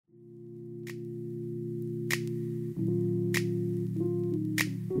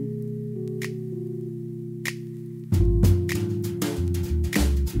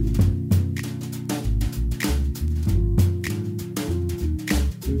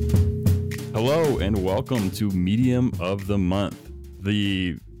Hello and welcome to Medium of the Month,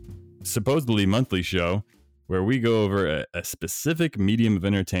 the supposedly monthly show where we go over a specific medium of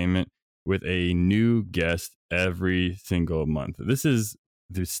entertainment with a new guest every single month. This is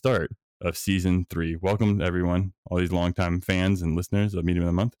the start of season 3. Welcome everyone, all these longtime fans and listeners of Medium of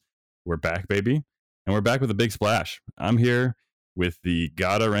the Month. We're back, baby, and we're back with a big splash. I'm here with the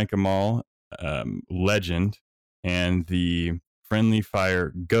Gotta Rank 'Em All legend and the Friendly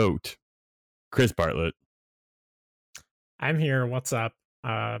Fire GOAT, Chris Bartlett. I'm here. What's up?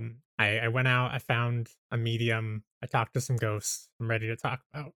 I went out. I found a medium. I talked to some ghosts. I'm ready to talk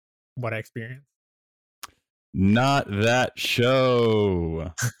about what I experienced. Not that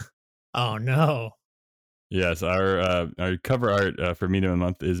show. Oh no. Yes, our cover art for Medium of the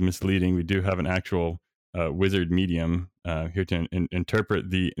Month is misleading. We do have an actual wizard medium here to interpret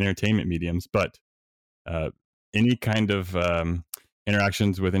the entertainment mediums, but any kind of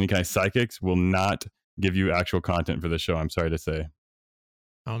interactions with any kind of psychics will not give you actual content for the show. I'm sorry to say.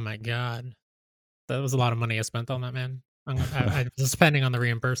 Oh my god, that was a lot of money I spent on that, man. I was spending on the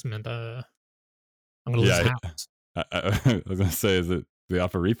reimbursement. I'm gonna lose the house. I was gonna say, is it they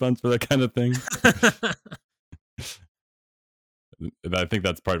offer refunds for that kind of thing? I think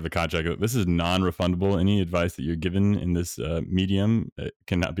that's part of the contract. This is non-refundable. Any advice that you're given in this medium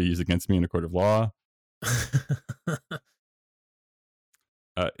cannot be used against me in a court of law.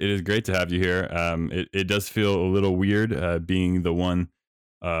 It is great to have you here. It does feel a little weird being the one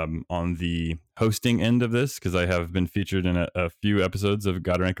on the hosting end of this, because I have been featured in a few episodes of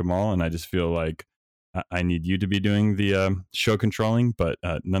Gotta Rank 'Em All, and I just feel like I need you to be doing the show controlling, but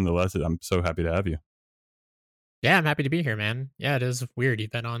nonetheless, I'm so happy to have you. Yeah, I'm happy to be here, man. Yeah, it is weird.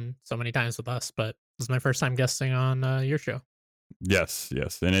 You've been on so many times with us, but this is my first time guesting on your show. Yes,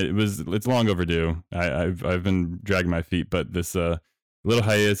 and it's long overdue. I've been dragging my feet, but this little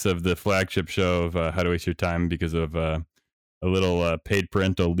hiatus of the flagship show of How to Waste Your Time because of a little paid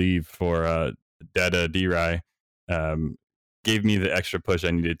parental leave for Dada D-Rye gave me the extra push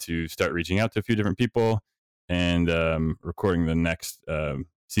I needed to start reaching out to a few different people and recording the next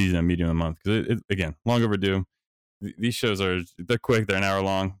season of Medium of the Month. Because again, long overdue. These shows they're quick. They're an hour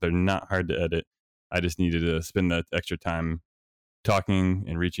long. They're not hard to edit. I just needed to spend that extra time talking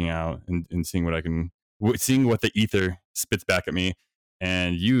and reaching out and seeing seeing what the ether spits back at me.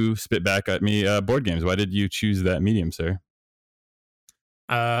 And you spit back at me board games. Why did you choose that medium, sir?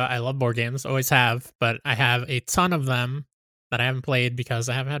 I love board games, always have, but I have a ton of them that I haven't played because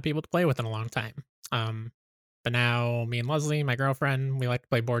I haven't had people to play with in a long time. But now me and Leslie, my girlfriend, we like to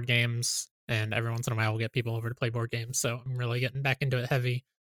play board games, and every once in a while we'll get people over to play board games. So I'm really getting back into it heavy.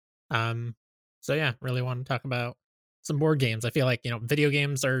 So yeah, really want to talk about some board games. I feel like, video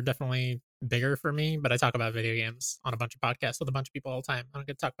games are definitely bigger for me, but I talk about video games on a bunch of podcasts with a bunch of people all the time. I don't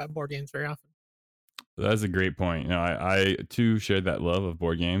get to talk about board games very often. That's a great point. I too share that love of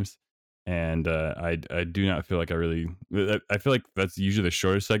board games, and I do not feel like I feel like that's usually the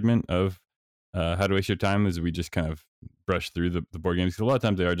shortest segment of How to Waste Your Time, is we just kind of brush through the board games, because a lot of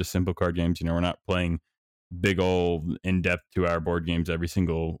times they are just simple card games. We're not playing big old in-depth 2-hour board games every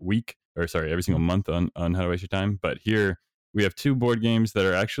single month on How to Waste Your Time. But here we have 2 board games that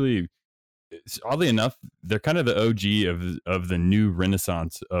are actually, oddly enough, they're kind of the OG of the new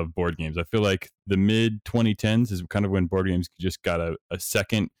renaissance of board games. I feel like the mid 2010s is kind of when board games just got a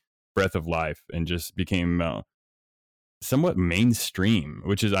second breath of life and just became somewhat mainstream,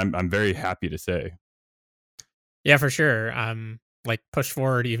 which is I'm very happy to say. Yeah, for sure. Like pushed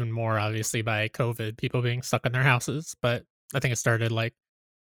forward even more, obviously, by COVID, people being stuck in their houses. But I think it started like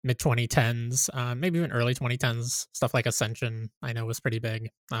mid 2010s, maybe even early 2010s. Stuff like Ascension, I know, was pretty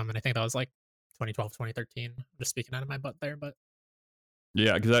big. And I think that was like 2012, 2013. I'm just speaking out of my butt there, but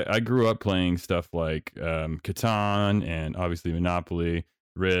yeah, because I grew up playing stuff like Catan and obviously Monopoly,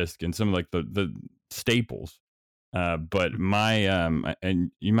 Risk, and some of like the staples. But my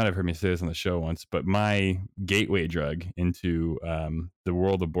and you might have heard me say this on the show once, but my gateway drug into the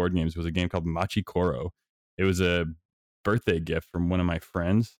world of board games was a game called Machi Koro. It was a birthday gift from one of my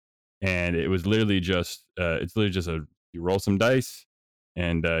friends, and it was literally just you roll some dice,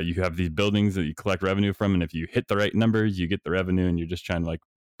 and you have these buildings that you collect revenue from, and if you hit the right numbers, you get the revenue, and you're just trying to like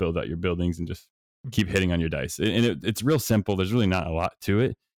build out your buildings and just keep hitting on your dice. And it's real simple. There's really not a lot to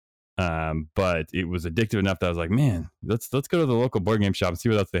it. But it was addictive enough that I was like, man, let's go to the local board game shop and see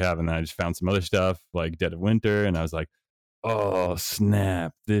what else they have. And then I just found some other stuff like Dead of Winter, and I was like, oh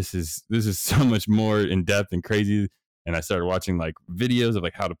snap, this is so much more in depth and crazy. And I started watching like videos of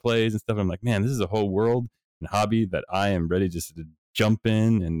like how to play and stuff. I'm like, man, this is a whole world and hobby that I am ready just to jump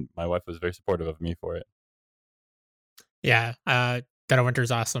in. And my wife was very supportive of me for it. yeah, Dead of Winter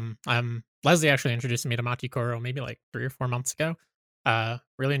is awesome. Leslie actually introduced me to Machikoro maybe like 3 or 4 months ago.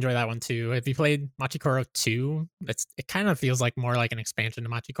 Really enjoy that one too. Have you played Machikoro 2? It kind of feels like more like an expansion to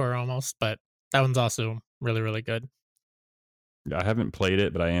Machikoro almost, but that one's also really, really good. I haven't played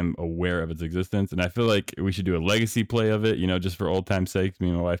it, but I am aware of its existence, and I feel like we should do a legacy play of it, just for old time's sake, me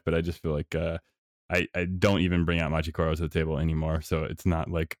and my wife. But I just feel like I don't even bring out Machikoro to the table anymore, so it's not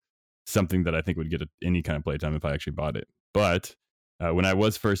like something that I think would get any kind of playtime if I actually bought it. But when I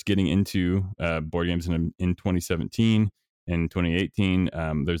was first getting into board games in 2017 and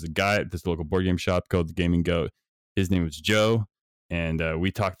 2018, there's a guy at this local board game shop called the Gaming Goat. His name was Joe, and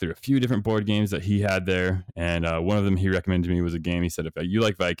we talked through a few different board games that he had there. And one of them he recommended to me was a game. He said, if you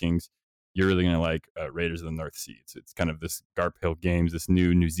like Vikings, you're really going to like Raiders of the North Sea. It's kind of this Garp Hill Games, this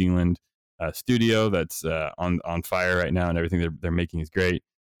New Zealand studio that's on fire right now, and everything they're making is great.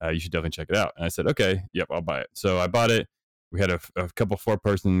 You should definitely check it out. And I said, okay, yep, I'll buy it. So I bought it. We had a couple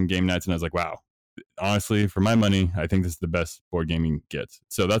 4-person game nights, and I was like, wow, honestly, for my money, I think this is the best board gaming gets.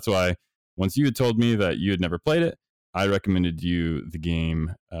 So that's why once you had told me that you had never played it, I recommended you the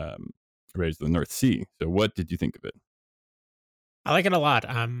game Raiders of the North Sea. So what did you think of it? I like it a lot.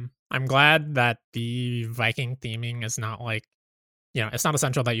 I'm glad that the Viking theming is not like, it's not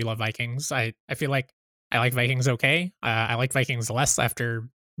essential that you love Vikings. I feel like I like Vikings okay. I like Vikings less after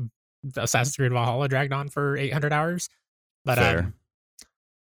Assassin's Creed Valhalla dragged on for 800 hours. But Fair.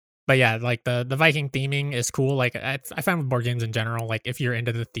 but yeah, like the Viking theming is cool. Like I find with board games in general, like if you're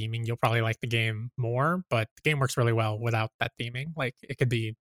into the theming, you'll probably like the game more. But the game works really well without that theming. Like it could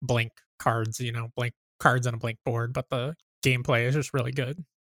be blank cards, blank cards on a blank board, but the gameplay is just really good.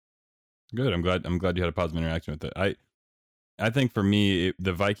 Good. I'm glad you had a positive interaction with it. I think for me,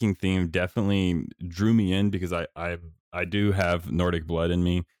 the Viking theme definitely drew me in because I do have Nordic blood in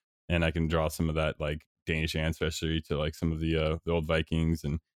me, and I can draw some of that like Danish ancestry to like some of the old Vikings.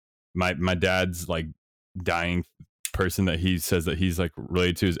 And my dad's like dying person that he says that he's like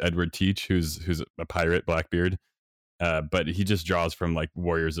related to is Edward Teach, who's a pirate, Blackbeard. But he just draws from like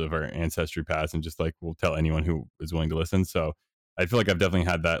warriors of our ancestry past, and just like will tell anyone who is willing to listen. So I feel like I've definitely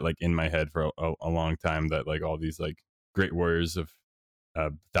had that like in my head for a long time, that like all these like great warriors of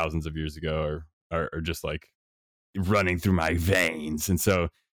thousands of years ago are just like running through my veins. And so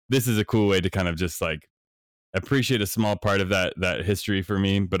this is a cool way to kind of just like appreciate a small part of that history for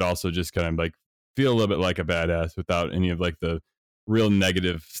me, but also just kind of like feel a little bit like a badass without any of like the real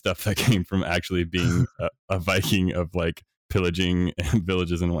negative stuff that came from actually being a Viking of like pillaging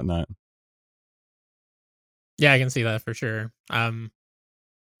villages and whatnot. Yeah, I can see that for sure. Yeah,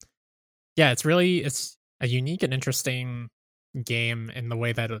 it's a unique and interesting game in the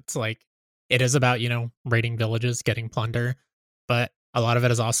way that it's like it is about, raiding villages, getting plunder, but a lot of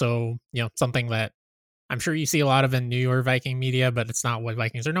it is also, something that I'm sure you see a lot of in newer Viking media, but it's not what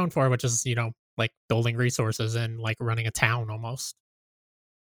Vikings are known for, which is, like building resources and like running a town almost.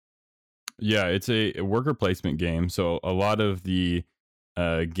 Yeah, it's a worker placement game. So a lot of the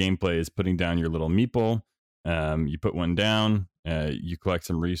gameplay is putting down your little meeple. You put one down, you collect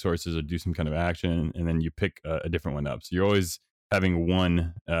some resources or do some kind of action, and then you pick a different one up. So you're always having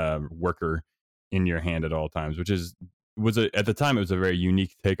one worker in your hand at all times, which at the time it was a very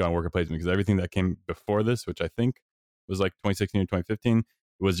unique take on worker placement, because everything that came before this, which I think was like 2016 or 2015,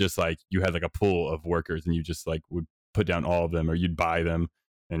 was just like you had like a pool of workers and you just like would put down all of them, or you'd buy them,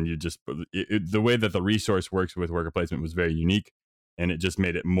 and you just the way that the resource works with worker placement was very unique, and it just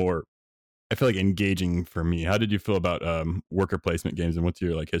made it more, I feel like, engaging for me. How did you feel about worker placement games, and what's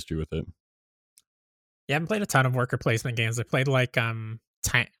your like history with it? Yeah, I haven't played a ton of worker placement games. I played like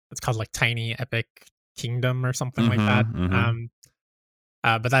it's called like Tiny Epic Kingdom or something like that. Mm-hmm, mm-hmm.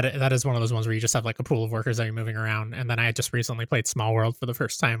 But that is one of those ones where you just have like a pool of workers that you're moving around. And then I just recently played Small World for the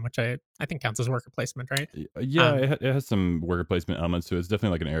first time, which I think counts as worker placement, right? Yeah, Um, it has some worker placement elements to it. It's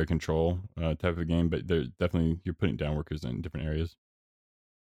definitely like an area control type of game, but there's definitely, you're putting down workers in different areas.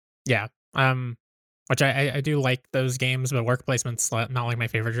 yeah. Which I do like those games, but worker placement's not like my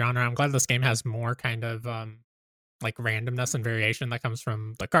favorite genre. I'm glad this game has more kind of like randomness and variation that comes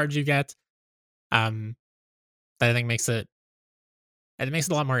from the cards you get. Um, that I think makes it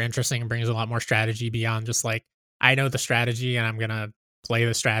a lot more interesting and brings a lot more strategy beyond just like I know the strategy and I'm gonna play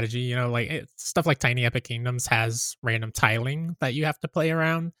the strategy. Like stuff like Tiny Epic Kingdoms has random tiling that you have to play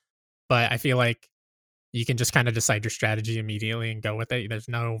around, but I feel like you can just kind of decide your strategy immediately and go with it. There's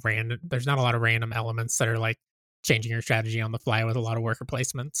not a lot of random elements that are like changing your strategy on the fly with a lot of worker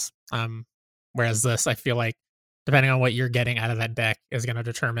placements. Whereas this, I feel like depending on what you're getting out of that deck is going to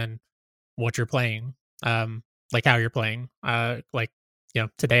determine what you're playing, like how you're playing. Like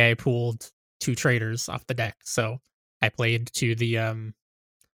today I pulled two traders off the deck, so I played to the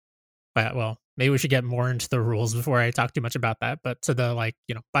Well, maybe we should get more into the rules before I talk too much about that. But to the like,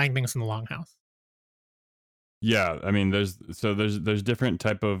 buying things from the longhouse. Yeah, I mean, there's different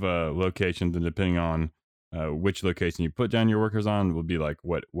type of locations, and depending on which location you put down your workers on, will be like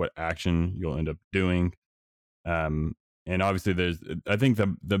what action you'll end up doing. Um, and obviously, I think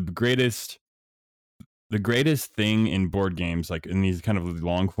the greatest thing in board games, like in these kind of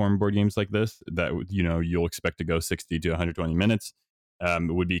long form board games like this, that you'll expect to go 60 to 120 minutes,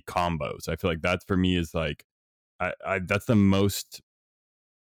 would be combos. I feel like that for me is like that's the most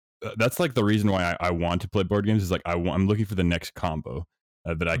that's like the reason why I want to play board games is like I'm looking for the next combo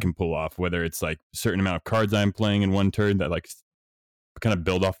that I Mhm. can pull off, whether it's like a certain amount of cards I'm playing in one turn that like kind of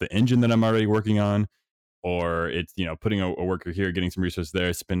build off the engine that I'm already working on, or it's putting a worker here, getting some resources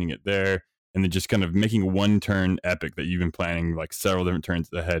there, spending it there, and then just kind of making one turn epic that you've been planning like several different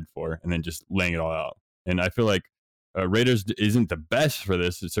turns ahead for, and then just laying it all out. And I feel like Raiders isn't the best for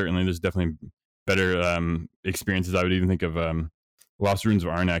this. Certainly, there's definitely better experiences. I would even think of Lost Ruins of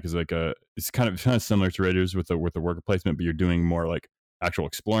Arnak is like it's kind of similar to Raiders with the worker placement, but you're doing more like actual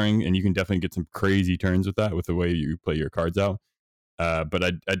exploring, and you can definitely get some crazy turns with that with the way you play your cards out. But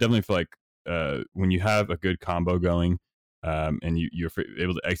I definitely feel like when you have a good combo going, and you're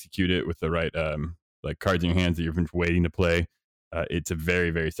able to execute it with the right like cards in your hands that you've been waiting to play, it's a very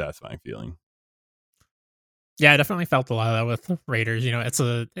very satisfying feeling. Yeah, I definitely felt a lot of that with Raiders.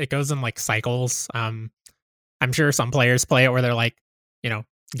 It goes in like cycles. I'm sure some players play it where they're like, you know,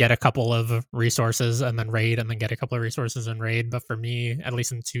 get a couple of resources and then raid, and then get a couple of resources and raid. But for me, at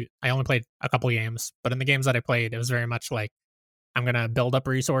least I only played a couple of games, but in the games that I played, it was very much like I'm gonna build up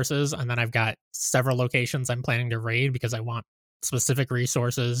resources, and then I've got several locations I'm planning to raid because I want specific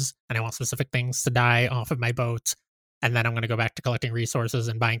resources and I want specific things to die off of my boat. And then I'm gonna go back to collecting resources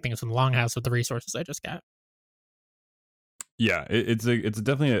and buying things from the longhouse with the resources I just got. Yeah, it's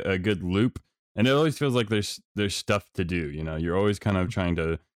definitely a good loop, and it always feels like there's stuff to do. You're always kind of trying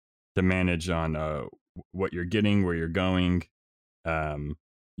to manage on what you're getting, where you're going. Um,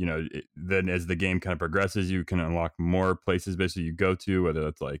 then as the game kind of progresses, you can unlock more places basically you go to, whether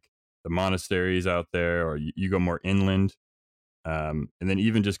that's like the monasteries out there, or you go more inland. And then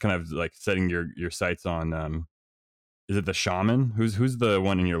even just kind of like setting your sights on is it the shaman? Who's the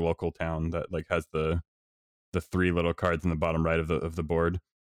one in your local town that like has the three little cards in the bottom right of the board?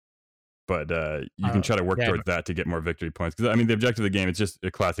 But you can try to work Yeah, towards that to get more victory points. Because I mean, the objective of the game, it's just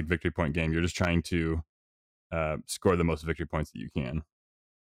a classic victory point game. You're just trying to score the most victory points that you can.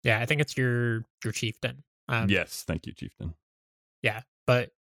 yeah, I think it's your chieftain. Yes, thank you, Chieftain. Yeah,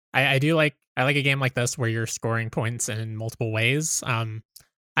 but I like a game like this where you're scoring points in multiple ways.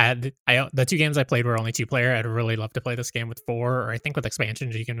 The two games I played were only 2 player. I'd really love to play this game with 4, or I think with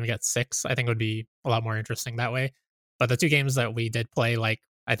expansions you can get 6. I think it would be a lot more interesting that way. But the two games that we did play, like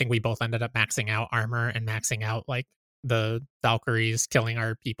I think we both ended up maxing out armor and maxing out like the Valkyries killing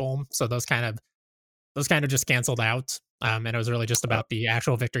our people. So those kind of just canceled out. And it was really just Uh, about the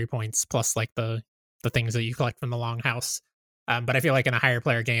actual victory points plus like the things that you collect from the longhouse. But I feel like in a higher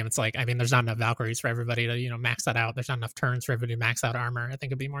player game, it's like, I mean, there's not enough Valkyries for everybody to max that out. There's not enough turns for everybody to max out armor. I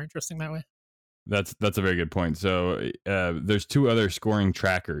think it'd be more interesting that way. that's a very good point. So there's two other scoring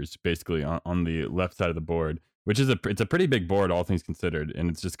trackers basically on the left side of the board, which is it's a pretty big board, all things considered, and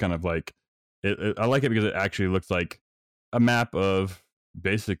it's just kind of like I like it because it actually looks like a map of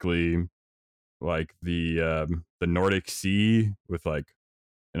basically like the Nordic Sea with like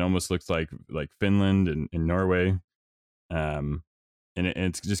it almost looks like Finland and Norway. Um, and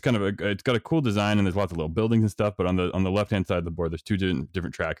it's just kind of it's got a cool design, and there's lots of little buildings and stuff. But on the left hand side of the board, there's two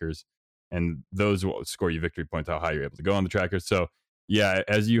different trackers, and those will score you victory points how high you're able to go on the trackers. So yeah,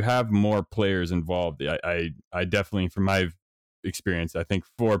 as you have more players involved, I definitely, from my experience, I think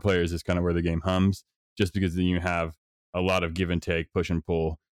 4 players is kind of where the game hums, just because then you have a lot of give and take, push and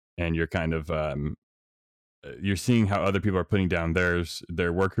pull, and you're kind of you're seeing how other people are putting down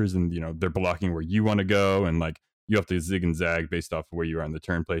their workers, and they're blocking where you want to go, and like you have to zig and zag based off of where you are on the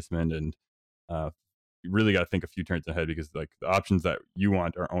turn placement, and you really got to think a few turns ahead because like the options that you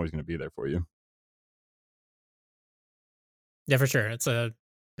want aren't always going to be there for you. Yeah, for sure. It's a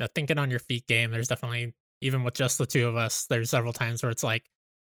thinking on your feet game. There's definitely, even with just the two of us, there's several times where it's like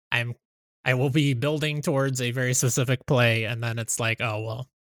I'm I will be building towards a very specific play, and then it's like, oh well,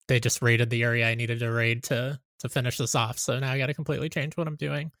 they just raided the area I needed to raid to finish this off. So now I got to completely change what I'm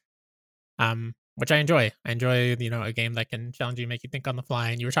doing. Which I enjoy. I enjoy, a game that can challenge you, make you think on the fly.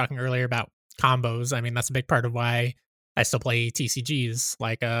 And you were talking earlier about combos. I mean, that's a big part of why I still play TCGs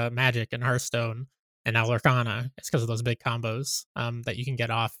like Magic and Hearthstone and now Lorcana. It's because of those big combos that you can get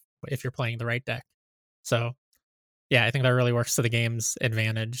off if you're playing the right deck. So yeah, I think that really works to the game's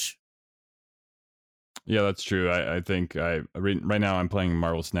advantage. Yeah, that's true. I think right now I'm playing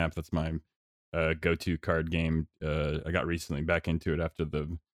Marvel Snap. That's my go-to card game. I got recently back into it after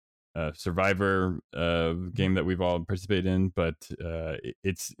the Survivor Mhm. game that we've all participated in, but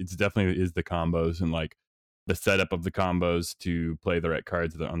it's definitely is the combos and like the setup of the combos to play the right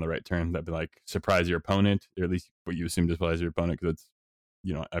cards on the right turn that be like surprise your opponent, or at least what you assume to surprise your opponent because it's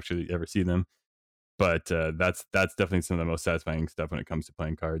you don't actually ever see them. But that's definitely some of the most satisfying stuff when it comes to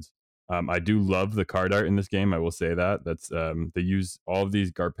playing cards. I do love the card art in this game. I will say that that's they use all of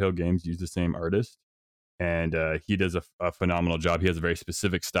these Garpale games use the same artist, and he does a phenomenal job. He has a very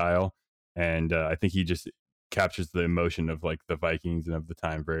specific style, and I think he just captures the emotion of like the Vikings and of the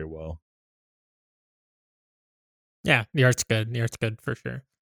time very well. Yeah, the art's good. The art's good for sure.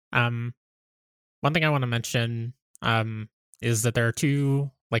 Um, One thing I want to mention is that there are two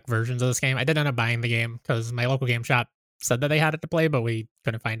like versions of this game. I did end up buying the game because my local game shop said that they had it to play, but we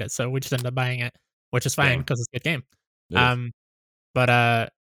couldn't find it, so we just ended up buying it, which is fine Dang, because it's a good game. it is. Um,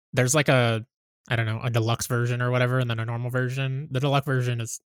 but there's like a I don't know a deluxe version or whatever, and then a normal version. The deluxe version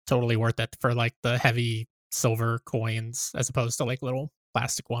is totally worth it for like the heavy silver coins as opposed to like little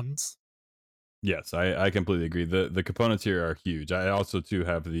plastic ones. Yes, I completely agree. The components here are huge. I also too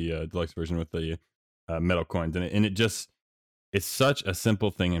have the deluxe version with the metal coins, and it just it's such a simple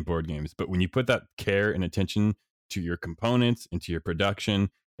thing in board games, but when you put that care and attention to your components and to your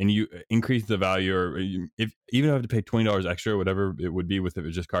production, and you increase the value, or if even if I have to pay $20 extra, whatever it would be with if it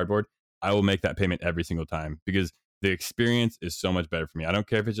was just cardboard, I will make that payment every single time because the experience is so much better for me. I don't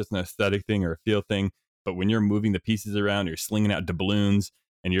care if it's just an aesthetic thing or a feel thing, but when you're moving the pieces around, you're slinging out doubloons,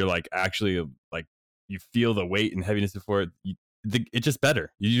 and you're like actually like you feel the weight and heaviness before it. It's just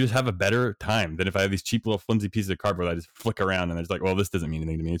better. You just have a better time than if I have these cheap little flimsy pieces of cardboard that I just flick around and it's like, well, this doesn't mean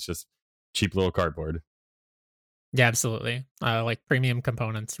anything to me. It's just cheap little cardboard. Yeah, absolutely. Like premium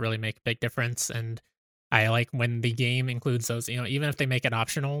components really make a big difference, and I like when the game includes those. You know, even if they make it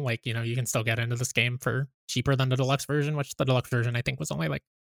optional, like you can still get into this game for cheaper than the deluxe version, which the deluxe version I think was only like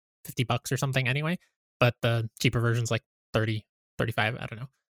 $50 or something anyway. But the cheaper version's like 30, 35. I don't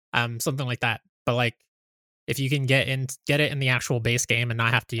know, something like that. But like if you can get it in the actual base game and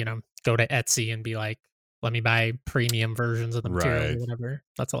not have to go to Etsy and be like, let me buy premium versions of the materials or Right. whatever,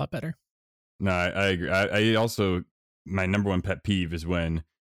 that's a lot better. No, I agree. I also, my number one pet peeve is when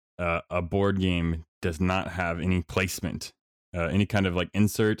a board game does not have any placement, any kind of like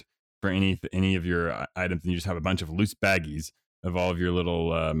insert for any of your items, and you just have a bunch of loose baggies of all of your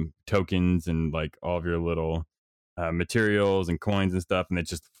little tokens and like all of your little materials and coins and stuff, and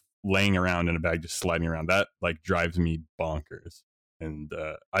it's just laying around in a bag, just sliding around. That like drives me bonkers. And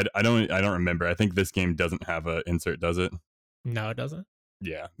I don't remember. I think this game doesn't have a insert, does it? No, it doesn't.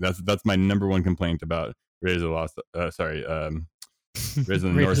 Yeah, that's my number one complaint about Raiders of the Lost. Sorry, Raiders of the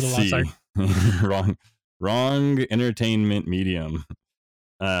North Raiders of the Lost Ark. Sea. Wrong entertainment medium.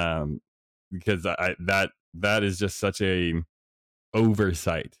 Because that is just such a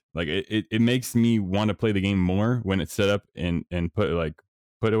oversight. Like it makes me want to play the game more when it's set up and put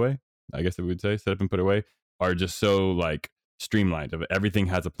away. I guess it would say set up and put away are just so like streamlined. Of everything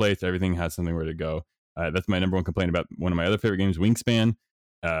has a place, everything has something where to go. That's my number one complaint about one of my other favorite games, Wingspan.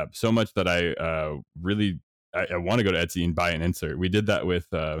 So much that I really I want to go to Etsy and buy an insert. We did that with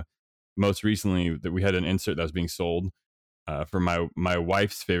most recently that we had an insert that was being sold for my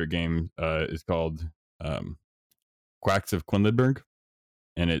wife's favorite game is called Quacks of Quedlinburg,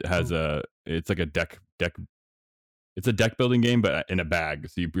 and it has Oh, it's like a deck it's a deck building game but in a bag,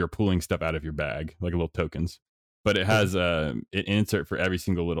 so you're pulling stuff out of your bag like little tokens, but it cool. has an insert for every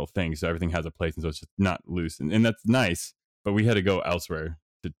single little thing, so everything has a place, and so it's just not loose, and that's nice, but we had to go elsewhere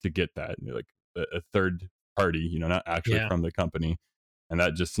to get that, like a third party, not actually Yeah. from the company, and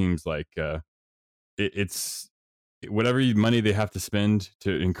that just seems like it's whatever money they have to spend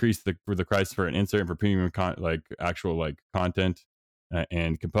to increase the price for an insert and for premium like actual like content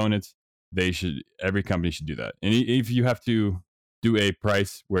and components. They should every company should do that. And if you have to do a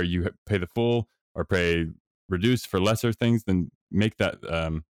price where you pay the full or pay reduced for lesser things, then make that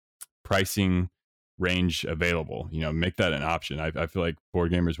pricing range available. Make that an option. I feel like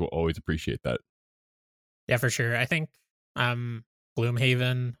board gamers will always appreciate that. Yeah, for sure. I think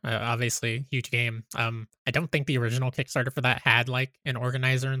Gloomhaven, obviously huge game. I don't think the original Kickstarter for that had like an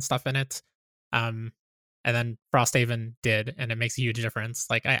organizer and stuff in it. Um, and then Frosthaven did, and it makes a huge difference.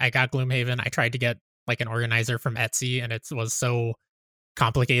 Like I got Gloomhaven. I tried to get like an organizer from Etsy, and it was so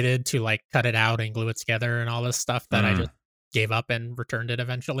complicated to like cut it out and glue it together and all this stuff that I just Mm. gave up and returned it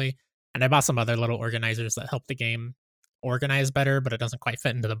eventually. And I bought some other little organizers that help the game organize better, but it doesn't quite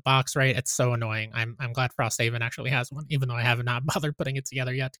fit into the box right. It's so annoying. I'm glad Frosthaven actually has one, even though I have not bothered putting it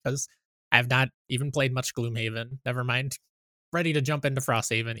together yet because I have not even played much Gloomhaven. Never mind. Ready to jump into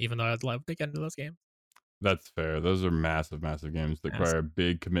Frosthaven, even though I'd love to get into those games. That's fair. Those are massive, massive games that Yes. require a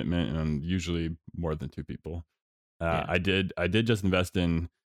big commitment and usually more than two people. Yeah. I did just invest in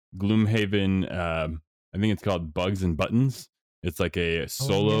Gloomhaven. I think it's called Bugs and Buttons. It's like a Oh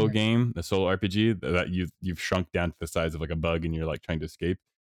solo yeah. game, a solo RPG that you've shrunk down to the size of like a bug, and you're like trying to escape.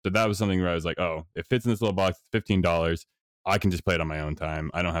 So that was something where I was like, oh, it fits in this little box. It's $15. I can just play it on my own time.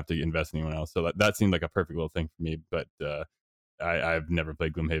 I don't have to invest in anyone else. So that seemed like a perfect little thing for me. But I've never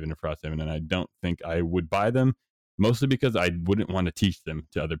played Gloomhaven or Frosthaven, and I don't think I would buy them, mostly because I wouldn't want to teach them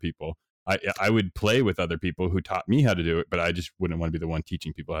to other people. I would play with other people who taught me how to do it, but I just wouldn't want to be the one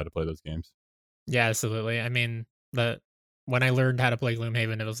teaching people how to play those games. Yeah, absolutely. I mean, the when I learned how to play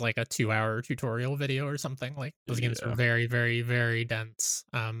Gloomhaven, it was like a 2-hour tutorial video or something. Like those games were Yeah. very, very, very dense.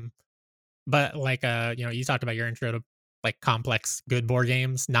 But like you talked about your intro to like complex good board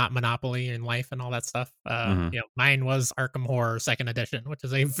games, not Monopoly and Life and all that stuff. Hmm. Mine was Arkham Horror Second Edition, which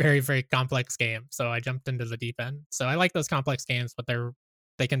is a very, very complex game. So I jumped into the deep end. So I like those complex games, but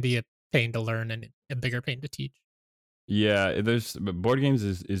they can be a pain to learn and a bigger pain to teach. Yeah, but board games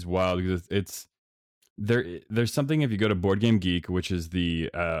is wild because it's there's something if you go to Board Game Geek, which is the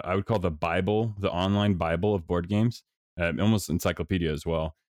I would call the Bible, the online Bible of board games, almost encyclopedia as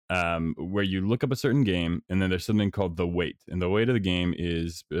well. Where you look up a certain game, and then there's something called the weight, and the weight of the game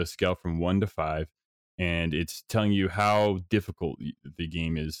is a scale from 1 to 5, and it's telling you how difficult the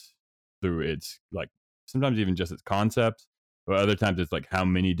game is through its like sometimes even just its concepts, but other times it's like how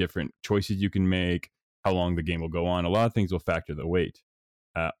many different choices you can make, how long the game will go on. A lot of things will factor the weight.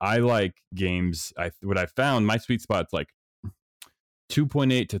 I like games. What I found my sweet spot's like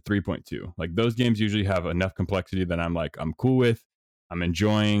 2.8 to 3.2. Like those games usually have enough complexity that I'm cool with. I'm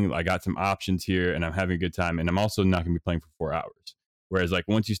enjoying. I got some options here, and I'm having a good time. And I'm also not going to be playing for 4 hours. Whereas like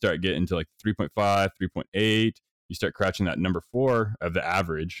once you start getting to like 3.5, 3.8, you start crouching that number 4 of the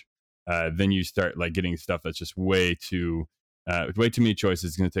average. Then you start like getting stuff that's just way too many choices.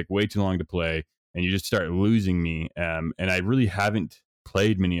 It's going to take way too long to play, and you just start losing me. And I really haven't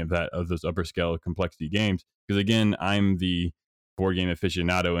played many of those upper scale complexity games because again, I'm the board game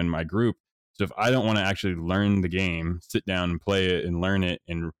aficionado in my group. So if I don't want to actually learn the game, sit down and play it and learn it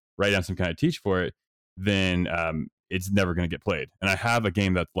and write down some kind of teach for it, then it's never going to get played. And I have a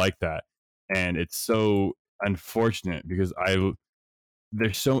game that's like that, and it's so unfortunate because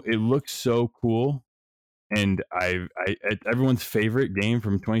it looks so cool, and it's everyone's favorite game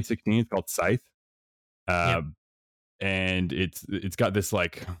from 2016. It's called Scythe, uh, Yep. and it's got this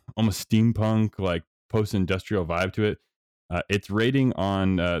like almost steampunk like post industrial vibe to it. Its rating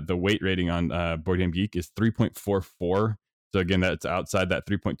on the weight rating on Board Game Geek is 3.44. So again, that's outside that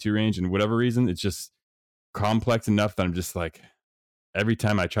 3.2 range. And whatever reason, it's just complex enough that I'm just like every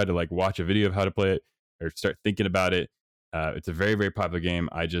time I try to like watch a video of how to play it or start thinking about it, it's a very very popular game.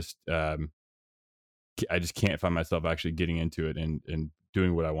 I just can't find myself actually getting into it and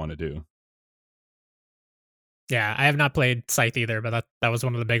doing what I want to do. Yeah, I have not played Scythe either, but that was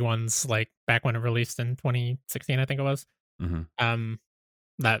one of the big ones, like back when it released in 2016, I think it was. Hmm. Um,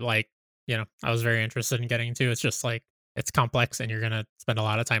 that like I was very interested in getting into. It's just like it's complex, and you're gonna spend a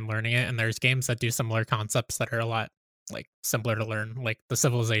lot of time learning it. And there's games that do similar concepts that are a lot like simpler to learn. Like the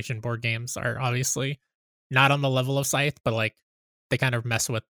Civilization board games are obviously not on the level of Scythe, but like they kind of mess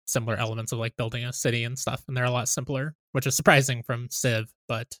with similar elements of like building a city and stuff, and they're a lot simpler, which is surprising from Civ.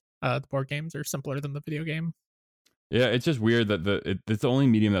 But the board games are simpler than the video game. Yeah, it's just weird that it's the only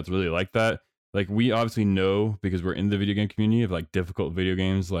medium that's really like that. Like we obviously know because we're in the video game community of like difficult video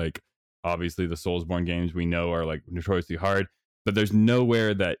games, like obviously the Soulsborne games we know are like notoriously hard, but there's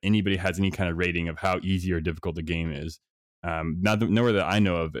nowhere that anybody has any kind of rating of how easy or difficult the game is. Nowhere that I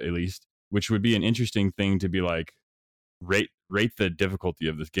know of at least, which would be an interesting thing to be like rate the difficulty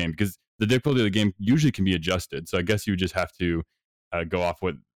of this game because the difficulty of the game usually can be adjusted. So I guess you would just have to go off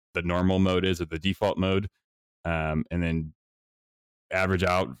what the normal mode is or the default mode, and then average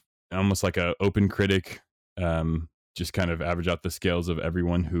out almost like a open critic, just kind of average out the scales of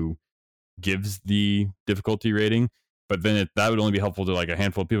everyone who gives the difficulty rating. But then that would only be helpful to like a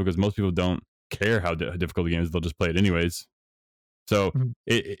handful of people because most people don't care how difficult the game is; they'll just play it anyways. So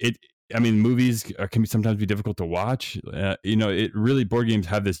Mhm. I mean, movies can sometimes be difficult to watch. It really board games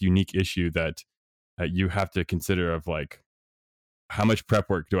have this unique issue that you have to consider of like how much prep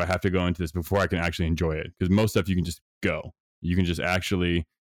work do I have to go into this before I can actually enjoy it? Because most stuff you can just go. You can just actually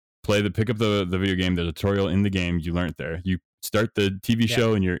pick up the video game, the tutorial in the game. You learn it there. You start the TV Yeah.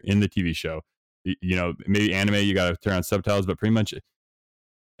 show and you're in the TV show. Maybe anime, you got to turn on subtitles, but pretty much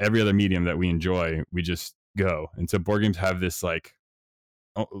every other medium that we enjoy, we just go. And so board games have this like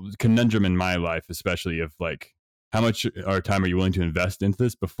conundrum in my life, especially of like how much our time are you willing to invest into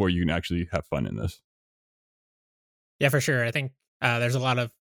this before you can actually have fun in this. Yeah, for sure. I think there's a lot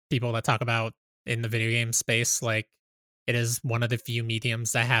of people that talk about in the video game space, like it is one of the few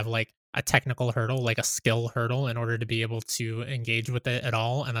mediums that have like a technical hurdle, like a skill hurdle, in order to be able to engage with it at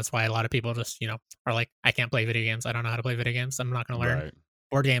all. And that's why a lot of people just, are like, I can't play video games. I don't know how to play video games. I'm not going to learn. Right.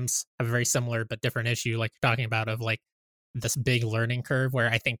 Board games have a very similar but different issue, like you're talking about, of like this big learning curve where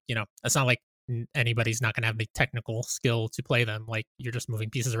I think, it's not like anybody's not going to have the technical skill to play them. Like you're just moving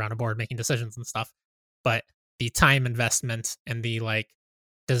pieces around a board, making decisions and stuff. But the time investment and the like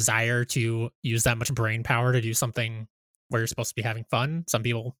desire to use that much brain power to do something where you're supposed to be having fun. Some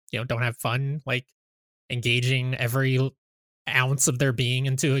people, don't have fun like engaging every ounce of their being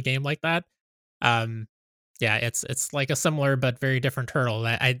into a game like that. Um, yeah, it's like a similar but very different hurdle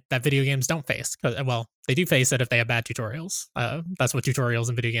that video games don't face. 'Cause, well, they do face it if they have bad tutorials. That's what tutorials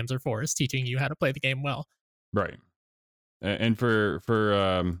in video games are for, is teaching you how to play the game well. Right. And for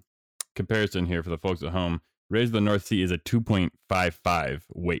comparison here for the folks at home, Raise of the North Sea is a 2.55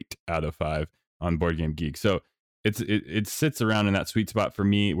 weight out of 5 on Board Game Geek. So it sits around in that sweet spot for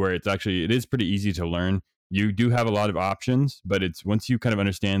me where it is pretty easy to learn. You do have a lot of options, but it's once you kind of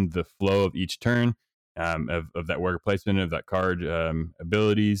understand the flow of each turn, of that worker placement, of that card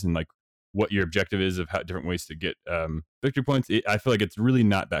abilities, and like what your objective is of how different ways to get victory points. I feel like it's really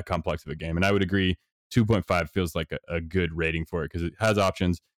not that complex of a game, and I would agree 2.5 feels like a good rating for it because it has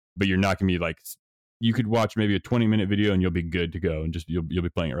options, but you're not going to be like, you could watch maybe a 20-minute video and you'll be good to go, and just you'll be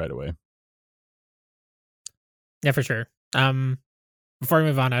playing it right away. Yeah, for sure. Before we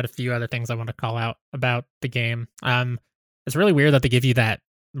move on, I had a few other things I want to call out about the game. It's really weird that they give you that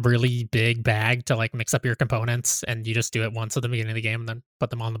really big bag to like mix up your components, and you just do it once at the beginning of the game and then put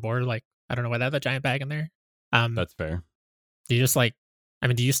them on the board. Like, I don't know why they have that giant bag in there. That's fair. Do you just like,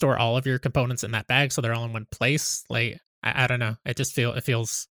 do you store all of your components in that bag so they're all in one place? Like, I don't know. It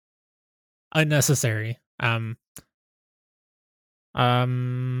feels unnecessary. The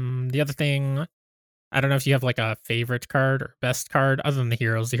other thing, I don't know if you have like a favorite card or best card other than the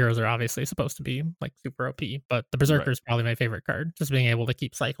heroes. The heroes are obviously supposed to be like super OP, but the Berserker is probably my favorite card. Just being able to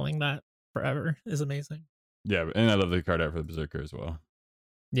keep cycling that forever is amazing. Yeah, and I love the card art for the Berserker as well.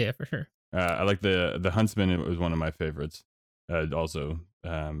 Yeah, for sure. I like the Huntsman. It was one of my favorites. Also,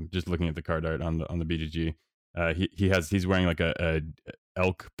 just looking at the card art on the BGG, he's wearing like a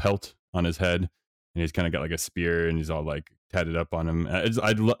elk pelt on his head, and he's kind of got like a spear, and he's all like tatted up on him.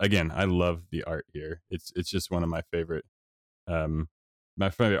 I love the art here. It's just one of my favorite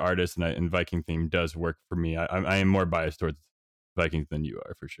artists, and Viking theme does work for me. I am more biased towards Vikings than you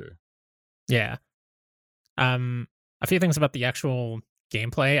are for sure. Yeah. A few things about the actual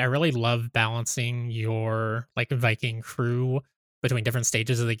gameplay. I really love balancing your like Viking crew between different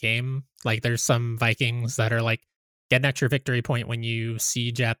stages of the game. Like there's some Vikings that are like get an extra victory point when you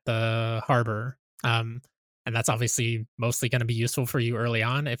siege at the harbor. And that's obviously mostly going to be useful for you early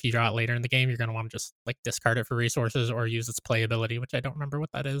on. If you draw it later in the game, you're going to want to just like discard it for resources or use its playability, which I don't remember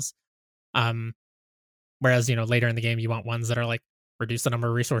what that is. Whereas, later in the game, you want ones that are like reduce the number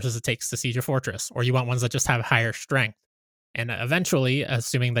of resources it takes to siege a fortress, or you want ones that just have higher strength. And eventually,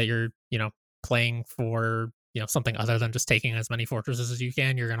 assuming that you're, playing for, something other than just taking as many fortresses as you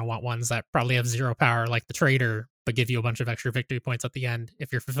can, you're going to want ones that probably have 0 power, like the Trader, but give you a bunch of extra victory points at the end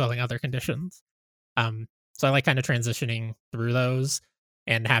if you're fulfilling other conditions. So I like kind of transitioning through those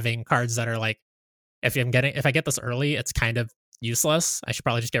and having cards that are like, if I get this early, it's kind of useless. I should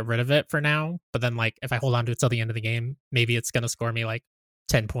probably just get rid of it for now. But then like if I hold on to it till the end of the game, maybe it's gonna score me like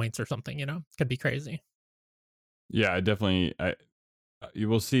 10 points or something, Could be crazy. Yeah, you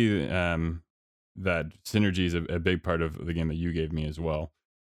will see that synergy is a big part of the game that you gave me as well.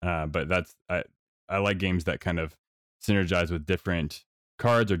 But I like games that kind of synergize with different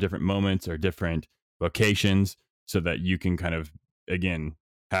cards or different moments or different locations, so that you can kind of again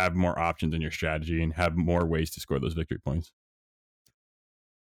have more options in your strategy and have more ways to score those victory points.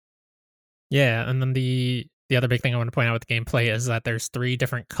 Yeah, and then the other big thing I want to point out with the gameplay is that there's 3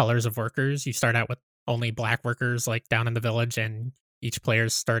 different colors of workers. You start out with only black workers like down in the village, and each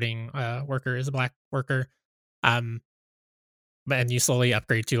player's starting worker is a black worker. And you slowly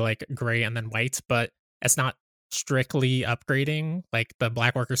upgrade to like gray and then white, but it's not strictly upgrading. Like the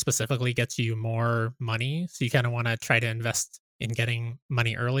black worker specifically gets you more money, so you kind of want to try to invest in getting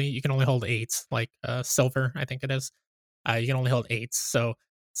money early. You can only hold 8, like silver, I think it is. You can only hold 8, so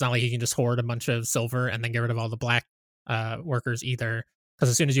it's not like you can just hoard a bunch of silver and then get rid of all the black workers either. Because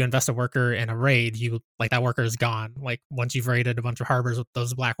as soon as you invest a worker in a raid, that worker is gone. Like once you've raided a bunch of harbors with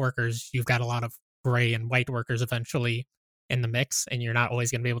those black workers, you've got a lot of gray and white workers eventually, in the mix, and you're not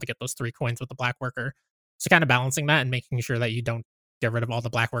always going to be able to get those 3 coins with the black worker. So kind of balancing that and making sure that you don't get rid of all the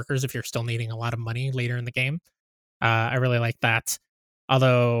black workers if you're still needing a lot of money later in the game. I really like that.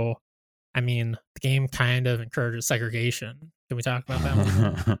 Although, I mean, the game kind of encourages segregation. Can we talk about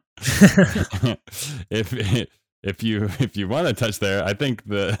that one? if if you want to touch there, I think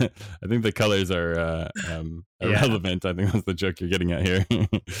the colors are Yeah. irrelevant. I think that's the joke you're getting at here.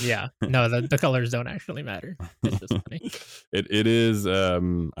 Yeah. No, the colors don't actually matter. It's just funny. It is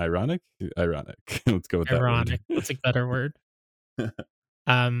ironic. Ironic. Let's go with that word. Ironic. That's a better word.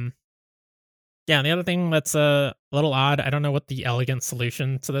 Um, yeah, and the other thing that's a little odd, I don't know what the elegant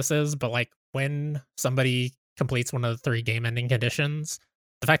solution to this is, but like when somebody completes one of the 3 game-ending conditions,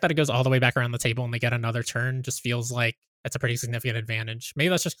 the fact that it goes all the way back around the table and they get another turn just feels like it's a pretty significant advantage. Maybe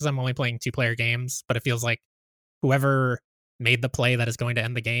that's just because I'm only playing 2-player games, but it feels like whoever made the play that is going to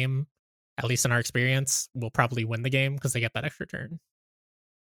end the game, at least in our experience, will probably win the game because they get that extra turn.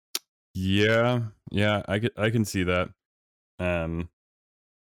 Yeah, I can see that.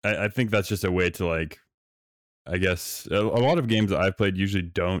 I think that's just a way to like, I guess a lot of games that I've played usually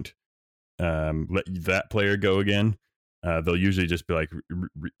don't let that player go again. They'll usually just be like,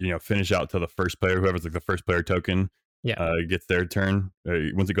 finish out till the first player, whoever's like the first player token, Yeah. gets their turn.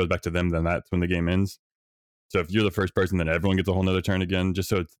 Once it goes back to them, then that's when the game ends. So if you're the first person, then everyone gets a whole nother turn again, just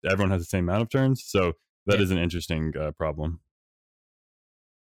so everyone has the same amount of turns. So that Yeah. is an interesting problem.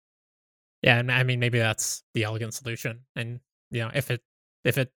 Yeah, and I mean maybe that's the elegant solution. And if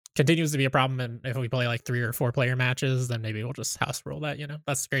it continues to be a problem and if we play like 3 or 4 player matches, then maybe we'll just house rule that.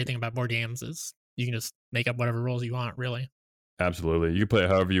 That's the great thing about board games is you can just make up whatever rules you want, really. Absolutely. You can play it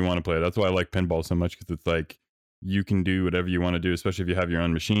however you want to play it. That's why I like pinball so much, because it's like you can do whatever you want to do, especially if you have your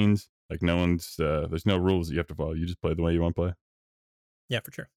own machines. Like no one's there's no rules that you have to follow. You just play the way you want to play. Yeah,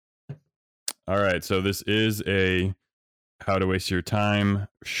 for sure. All right. So this is a How to Waste Your Time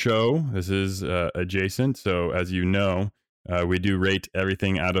show. This is adjacent. So as you know, we do rate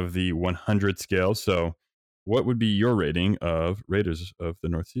everything out of the 100 scale. So what would be your rating of Raiders of the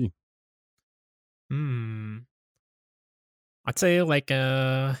North Sea? I'd say like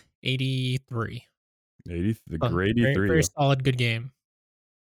 83. 80, the Oh, grade very, 83. very solid, good game.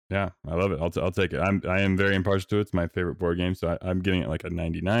 Yeah, I love it. I'll take it. I am very impartial to it. It's my favorite board game, so I'm giving it like a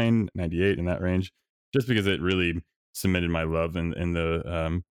 99, 98 in that range, just because it really cemented my love in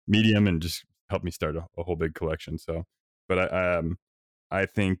the medium and just helped me start a whole big collection. So, but I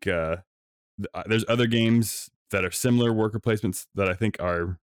think there's other games that are similar worker placements that I think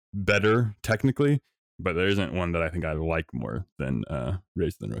are better technically, but there isn't one that I think I like more than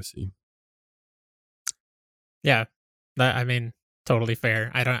Raised in the North Sea. Yeah, I mean, totally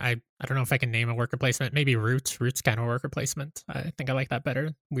fair. I don't know if I can name a worker placement. Maybe Roots. Roots kind of a worker placement. I think I like that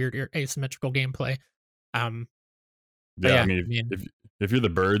better. Weird asymmetrical gameplay. Um, but Yeah, yeah, I I mean, mean, if you're the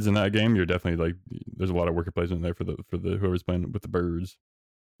birds in that game, you're definitely like there's a lot of worker placement there for the whoever's playing with the birds.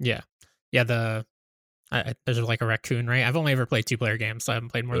 yeah, yeah. There's like a raccoon, right? I've only ever played 2-player games, so I haven't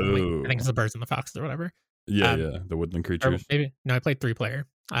played more than like I think Oh, it's the birds and the foxes or whatever. yeah, Um, yeah, the woodland or creatures. maybe no, I played 3-player.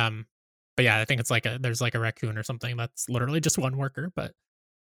 But yeah, I think it's like there's like a raccoon or something that's literally just one worker. But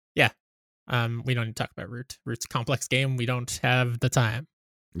yeah, we don't need to talk about Root. Root's a complex game. We don't have the time.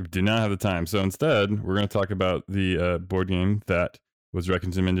 We do not have the time, so instead we're going to talk about the board game that was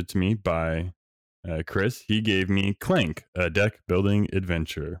recommended to me by Chris. He gave me Clank, a deck building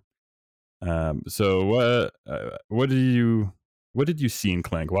adventure. So what did you see in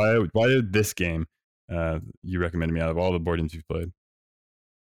Clank? Why did this game you recommended me out of all the board games you've played?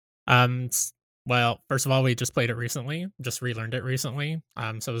 Well, first of all, we just played it recently, just relearned it recently.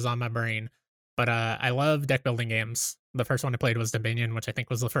 So it was on my brain. But I love deck building games. The first one I played was Dominion, which I think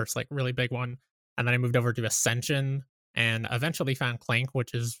was the first like really big one. And then I moved over to Ascension and eventually found Clank,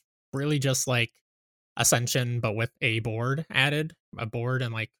 which is really just like Ascension, but with a board added, a board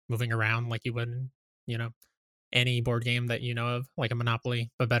and like moving around like you would, you know, any board game that you know of, like a Monopoly,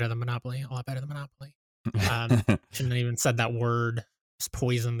 but better than Monopoly, a lot better than Monopoly. Shouldn't have even said that word. Just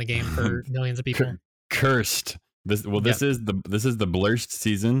poisoned the game for millions of people. Cursed. This Yep. this is the blurst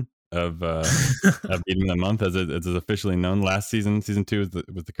season of Beating the Month, as it is officially known. Last season, season 2 was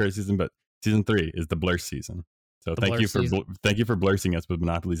the curse season, but season 3 is the blurst season. So The blur season. thank you for blursing us with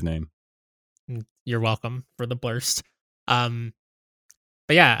Monopoly's name. You're welcome for the blurst.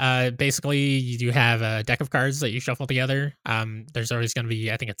 But yeah, basically you have a deck of cards that you shuffle together. There's always going to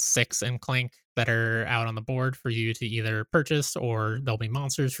be, I think it's 6 in Clank that are out on the board for you to either purchase, or there'll be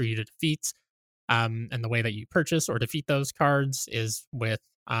monsters for you to defeat. And the way that you purchase or defeat those cards is with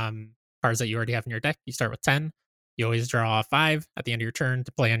cards that you already have in your deck. You start with 10. You always draw 5 at the end of your turn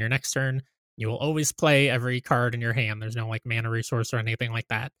to play on your next turn. you will always play every card in your hand. There's no like mana resource or anything like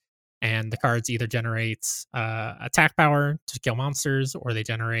that. And the cards either generate attack power to kill monsters, or they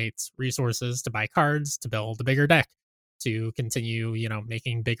generate resources to buy cards to build a bigger deck to continue,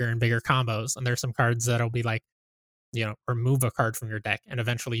 making bigger and bigger combos. And there's some cards that'll be like, remove a card from your deck. And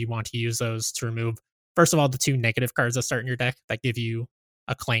eventually you want to use those to remove, first of all, the 2 negative cards that start in your deck that give you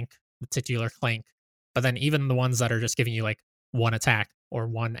a clank, the titular clank. But then even the ones that are just giving you like 1 attack or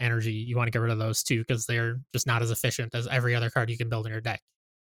 1 energy, you want to get rid of those too, because they're just not as efficient as every other card you can build in your deck.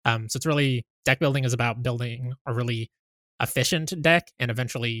 So it's really, deck building is about building a really efficient deck and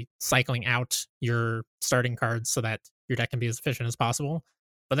eventually cycling out your starting cards so that your deck can be as efficient as possible.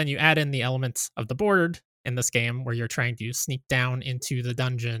 But then you add in the elements of the board in this game where you're trying to sneak down into the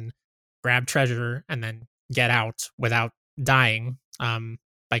dungeon, grab treasure, and then get out without dying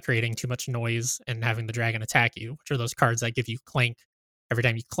by creating too much noise and having the dragon attack you, which are those cards that give you clank. Every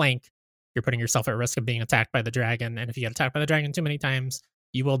time you clank, you're putting yourself at risk of being attacked by the dragon. And if you get attacked by the dragon too many times,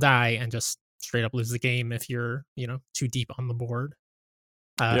 you will die and just straight up lose the game if you're, too deep on the board.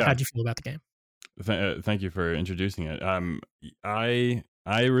 Yeah. How'd you feel about the game? Thank you for introducing it. I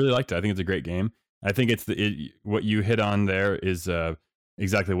really liked it. I think it's a great game. I think what you hit on there is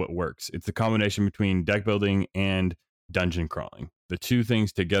exactly what works. It's a combination between deck building and dungeon crawling. The two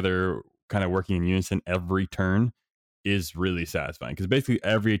things together, kind of working in unison every turn, is really satisfying, because basically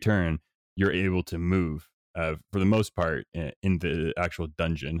every turn you're able to move for the most part in the actual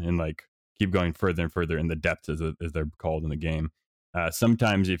dungeon, and like keep going further and further in the depths, as they're called in the game.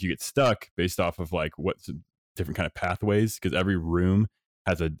 Sometimes if you get stuck based off of like what's different kind of pathways, because every room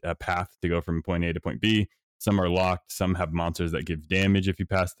has a path to go from point A to point B. Some are locked. Some have monsters that give damage if you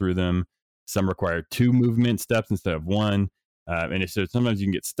pass through them. Some require 2 movement steps instead of 1. And so sometimes you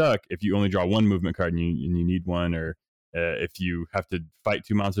can get stuck if you only draw 1 movement card and you need one, or if you have to fight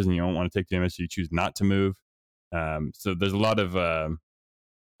 2 monsters and you don't want to take damage, so you choose not to move. So there's a lot of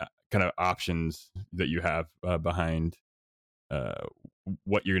kind of options that you have behind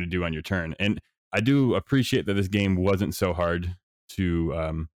what you're going to do on your turn. And I do appreciate that this game wasn't so hard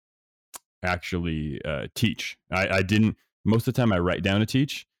to actually teach. I didn't, most of the time I write down to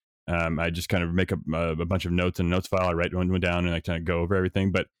teach. I just kind of make a bunch of notes in a notes file. I write one down and I kind of go over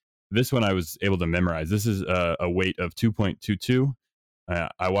everything. But this one I was able to memorize. This is a weight of 2.22.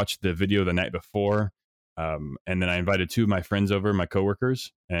 I watched the video the night before, and then I invited 2 of my friends over, my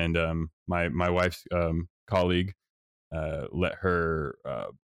coworkers, and my wife's colleague let her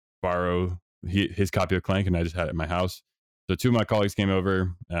borrow his copy of Clank, and I just had it at my house. So 2 of my colleagues came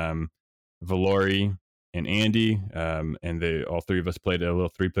over, Valori and Andy, and all 3 of us played a little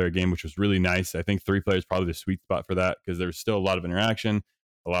 3-player game, which was really nice. I think 3 players is probably the sweet spot for that, because there was still a lot of interaction,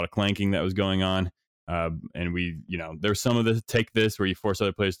 a lot of clanking that was going on. And we, there's some of this take this where you force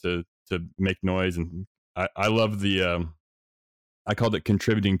other players to make noise. And I love the, I called it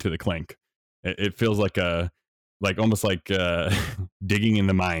contributing to the clank. It feels like almost like digging in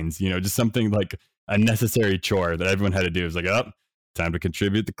the mines, just something like a necessary chore that everyone had to do. It was like, oh, time to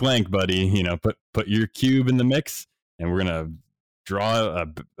contribute the clank, buddy. Put your cube in the mix, and we're gonna draw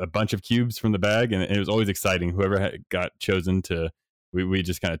a bunch of cubes from the bag. And it was always exciting. Whoever got chosen to, we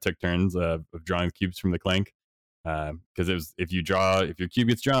just kind of took turns of drawing cubes from the clank, because it was, if your cube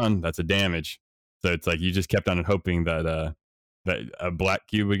gets drawn, that's a damage. So it's like you just kept on hoping that a black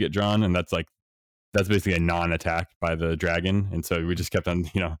cube would get drawn, and that's basically a non-attack by the dragon. And so we just kept on,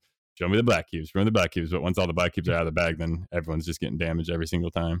 show me the black cubes, show me the black cubes. But once all the black cubes are out of the bag, then everyone's just getting damaged every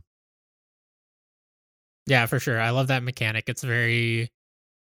single time. Yeah, for sure. I love that mechanic. It's very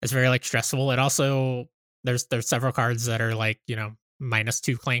like stressful. It also, there's several cards that are like,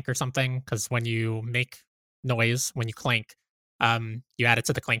 -2 clank or something, because when you make noise, when you clank, you add it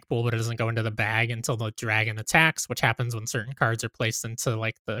to the clank pool, but it doesn't go into the bag until the dragon attacks, which happens when certain cards are placed into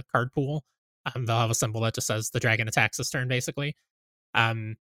like the card pool. They'll have a symbol that just says the dragon attacks this turn, basically.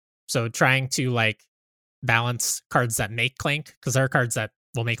 So trying to like balance cards that make clank, because there are cards that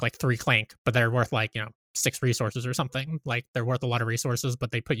will make like 3 clank, but they're worth like 6 resources or something. Like they're worth a lot of resources,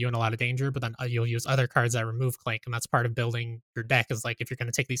 but they put you in a lot of danger. But then you'll use other cards that remove clank, and that's part of building your deck. Is like, if you're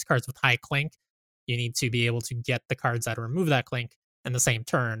going to take these cards with high clank, you need to be able to get the cards that remove that clank in the same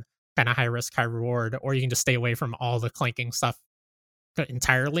turn, kind of high risk, high reward. Or you can just stay away from all the clanking stuff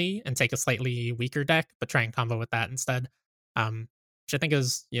entirely and take a slightly weaker deck, but try and combo with that instead. Which I think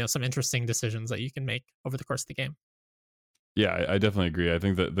is some interesting decisions that you can make over the course of the game. Yeah, I definitely agree. I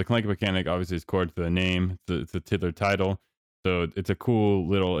think that the clank mechanic obviously is core to the name, to their title, so it's a cool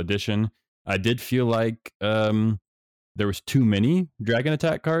little addition. I did feel like there was too many dragon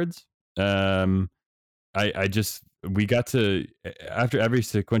attack cards. I just we got to, after every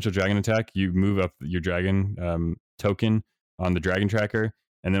sequential dragon attack, you move up your dragon token on the dragon tracker,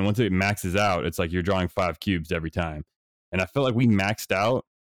 and then once it maxes out, it's like you're drawing 5 cubes every time. And I felt like we maxed out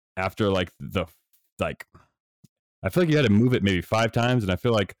after like like I feel like you had to move it maybe 5 times, and I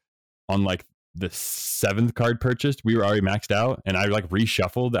feel like on like the 7th card purchased, we were already maxed out, and I like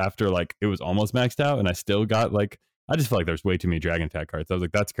reshuffled after like it was almost maxed out, and I still got like, I just felt like there's way too many dragon attack cards. I was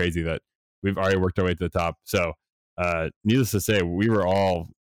like, that's crazy that we've already worked our way to the top. So needless to say, we were all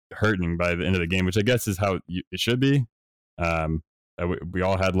hurting by the end of the game, which I guess is how it should be. We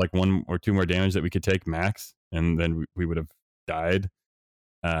all had like 1 or 2 more damage that we could take max, and then we would have died.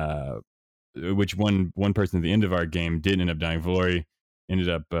 Which one person at the end of our game did end up dying. Valori ended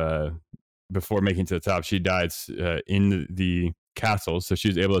up before making it to the top. She died in the castle, so she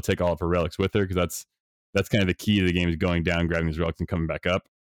was able to take all of her relics with her, because that's kind of the key to the game, is going down, grabbing these relics, and coming back up.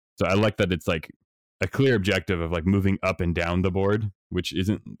 So I like that it's like a clear objective of like moving up and down the board, which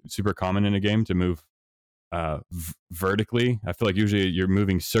isn't super common in a game to move vertically. I feel like usually you're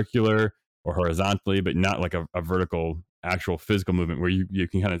moving circular or horizontally, but not like a vertical actual physical movement where you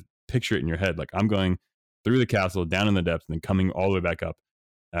can kind of picture it in your head. Like, I'm going through the castle, down in the depths, and then coming all the way back up.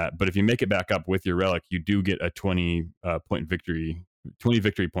 But if you make it back up with your relic, you do get a 20 victory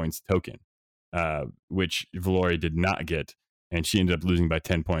points token, which Valori did not get, and she ended up losing by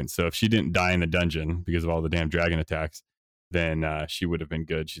 10 points. So if she didn't die in the dungeon because of all the damn dragon attacks, then she would have been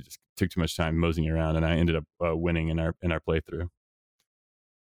good. She just took too much time moseying around, and I ended up winning in our playthrough.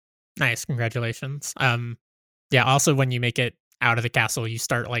 Nice, congratulations. Yeah, also when you make it out of the castle, you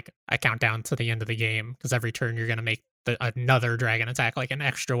start like a countdown to the end of the game, because every turn you're gonna make another dragon attack, like an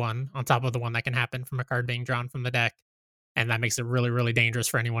extra one on top of the one that can happen from a card being drawn from the deck, and that makes it really, really dangerous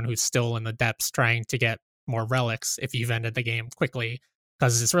for anyone who's still in the depths trying to get more relics if you've ended the game quickly,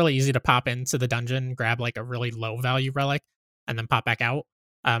 because it's really easy to pop into the dungeon, grab like a really low value relic, and then pop back out.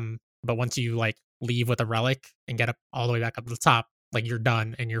 But once you like leave with a relic and get up all the way back up to the top, like you're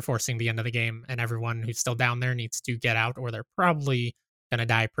done, and you're forcing the end of the game, and everyone who's still down there needs to get out, or they're probably gonna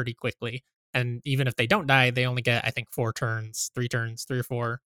die pretty quickly. And even if they don't die, they only get, I think, 3 or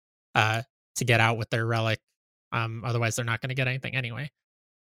 4 to get out with their relic. Otherwise they're not gonna get anything anyway.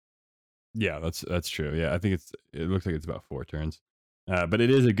 Yeah, that's true. Yeah, I think it looks like it's about 4 turns. But it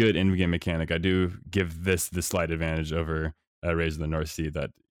is a good end game mechanic. I do give this the slight advantage over Raise of the North Sea,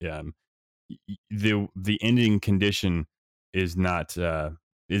 that the ending condition is not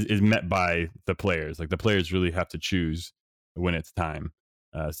is met by the players. Like, the players really have to choose when it's time.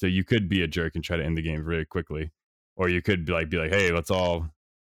 So you could be a jerk and try to end the game very quickly, or you could be like, hey, let's all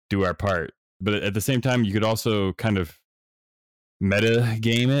do our part. But at the same time, you could also kind of meta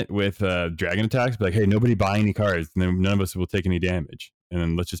game it with dragon attacks. Be like, hey, nobody buy any cards, and then none of us will take any damage, and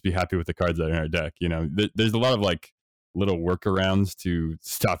then let's just be happy with the cards that are in our deck. You know, there's a lot of like little workarounds to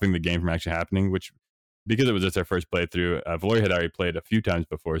stopping the game from actually happening, which, because it was just our first playthrough, Valori had already played a few times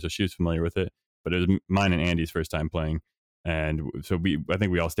before, so she was familiar with it. But it was mine and Andy's first time playing, and so I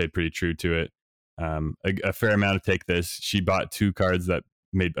think we all stayed pretty true to it. A fair amount of take this. She bought 2 cards that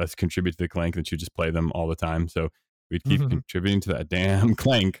made us contribute to the clank, and she just play them all the time. So we'd keep contributing to that damn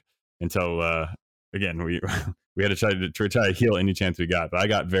clank until again we we had to try to heal any chance we got. But I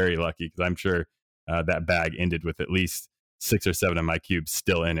got very lucky, because I'm sure that bag ended with at least 6 or 7 of my cubes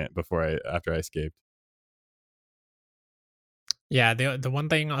still in it after I escaped. Yeah, the one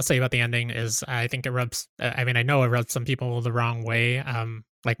thing I'll say about the ending is I think it rubs. I mean, I know it rubs some people the wrong way.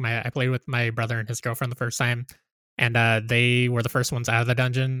 Like I played with my brother and his girlfriend the first time, and they were the first ones out of the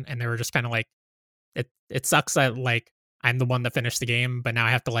dungeon, and they were just kind of like, it sucks that like I'm the one that finished the game, but now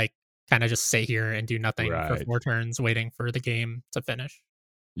I have to like kind of just sit here and do nothing for Right. 4 turns waiting for the game to finish,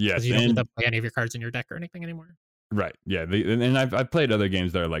 Yes, because you don't get to and play any of your cards in your deck or anything anymore. right, yeah, and I've played other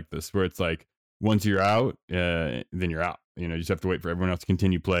games that are like this, where it's like once you're out, then you're out. You know, you just have to wait for everyone else to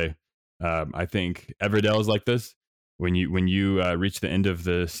continue play. I think Everdell is like this. When you reach the end of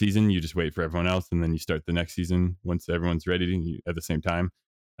the season, you just wait for everyone else, and then you start the next season once everyone's ready at the same time.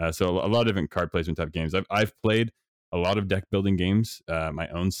 So a lot of different card placement type games. I've played a lot of deck building games. I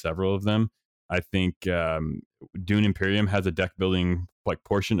own several of them. I think Dune Imperium has a deck building like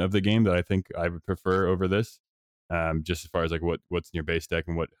portion of the game that I think I would prefer over this. Just as far as like what's in your base deck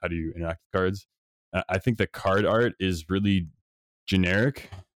and how do you interact with cards. I think the card art is really generic.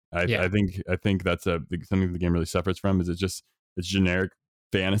 Yeah. I think that's something the game really suffers from. Is it's generic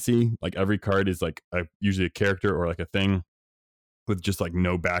fantasy. Like, every card is like usually a character or like a thing with just like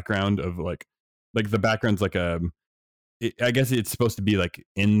no background of like the background's like I guess it's supposed to be like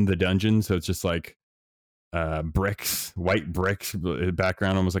in the dungeon, so it's just like bricks, white bricks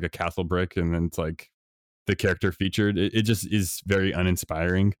background, almost like a castle brick, and then it's like the character featured. It just is very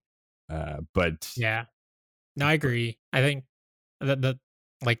uninspiring. But Yeah. No, I agree. I think the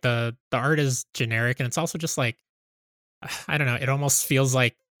like the art is generic, and it's also just like I don't know. It almost feels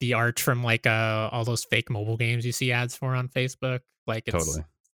like the art from like all those fake mobile games you see ads for on Facebook. Like totally.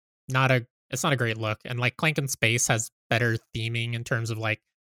 it's not a great look. And like Clank in Space has better theming in terms of like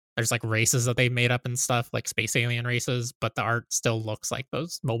there's like races that they've made up and stuff, like space alien races, but the art still looks like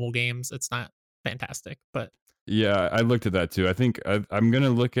those mobile games. It's not fantastic, but Yeah, I looked at that too. I think I'm gonna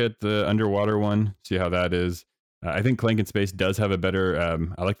look at the underwater one, see how that is. I think Clank in Space does have a better.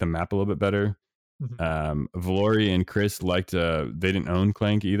 I like the map a little bit better. mhm. Valori and Chris liked. They didn't own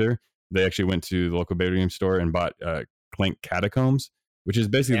Clank either. They actually went to the local video game store and bought Clank Catacombs, which is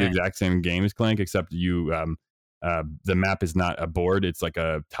basically the Yeah, exact same game as Clank, except the map is not a board; it's like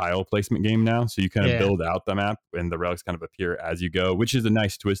a tile placement game now. So you kind of yeah. build out the map, and the relics kind of appear as you go, which is a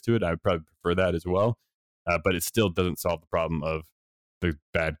nice twist to it. I would probably prefer that as well, but it still doesn't solve the problem of the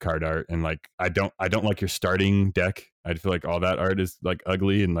bad card art. And like, I don't like your starting deck. I feel like all that art is like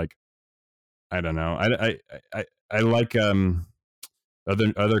ugly and like I don't know. I like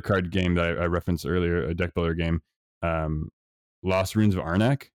other card game that I referenced earlier, a deck builder game, um, Lost Runes of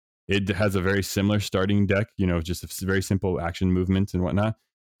Arnak. It has a very similar starting deck, just a very simple action movement and whatnot.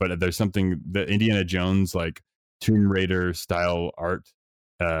 But there's something the Indiana Jones like Tomb Raider style art.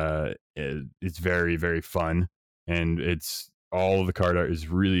 It's very very fun, and it's all of the card art is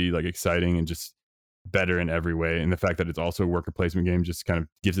really like exciting and just better in every way. And the fact that it's also a worker placement game just kind of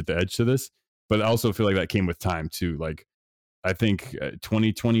gives it the edge to this. But I also feel like that came with time too. Like I think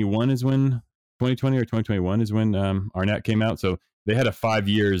 2021 is when 2020 or 2021 is when Arnett came out. So they had a 5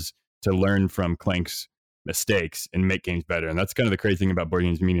 years to learn from Clank's mistakes and make games better. And that's kind of the crazy thing about board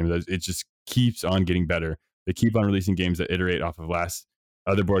games medium. That it just keeps on getting better. They keep on releasing games that iterate off of last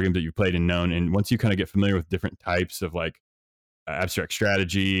other board games that you played and known. And once you kind of get familiar with different types of like abstract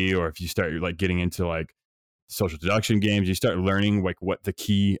strategy, or if you start like getting into like social deduction games, you start learning like what the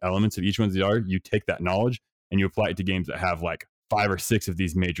key elements of each one are. You take that knowledge and you apply it to games that have like 5 or 6 of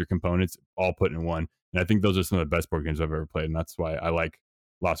these major components all put in one. And I think those are some of the best board games I've ever played, and that's why I like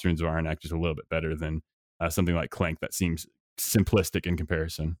Lost Ruins of Arnak just a little bit better than something like Clank that seems simplistic in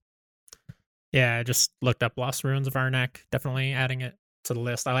comparison. Yeah, I just looked up Lost Ruins of Arnak, definitely adding it to the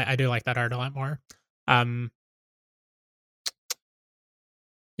list. I do like that art a lot more. Um,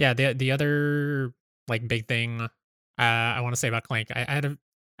 yeah, the other like big thing I want to say about Clank, I had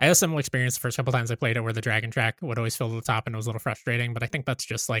a similar experience the first couple times I played it, where the dragon track would always fill to the top and it was a little frustrating. But I think that's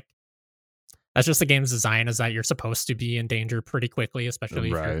just the game's design, is that you're supposed to be in danger pretty quickly, especially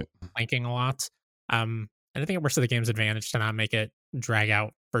if you're Right. planking a lot. And I think it works to the game's advantage to not make it drag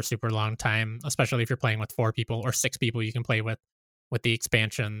out for a super long time, especially if you're playing with 4 people or 6 people you can play with the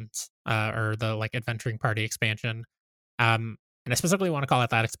expansions or the like adventuring party expansion. And I specifically want to call it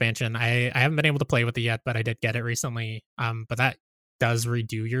that expansion. I haven't been able to play with it yet, but I did get it recently. But that does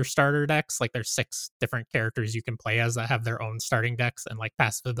redo your starter decks. Like there's 6 different characters you can play as that have their own starting decks and like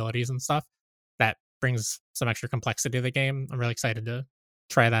passive abilities and stuff. That brings some extra complexity to the game. I'm really excited to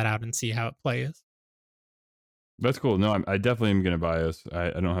try that out and see how it plays. That's cool. No, I definitely am going to buy this. I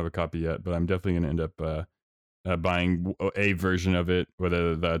don't have a copy yet, but I'm definitely going to end up buying a version of it,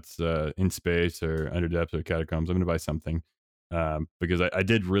 whether that's in space or under depths or catacombs. I'm going to buy something because I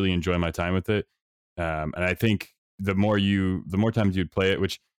did really enjoy my time with it, and I think the more times you'd play it,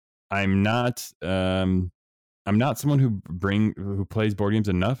 which I'm not, I'm not someone who plays board games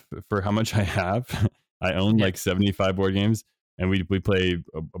enough for how much I have. I own Yeah. like 75 board games, and we play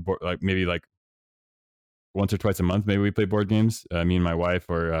like maybe like once or twice a month. Maybe we play board games. Me and my wife,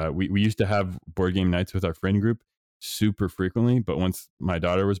 or we used to have board game nights with our friend group super frequently. But once my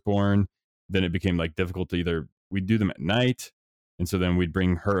daughter was born, then it became like difficult to either we'd do them at night, and so then we'd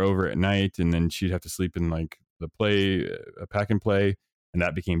bring her over at night, and then she'd have to sleep in like the play, a pack and play, and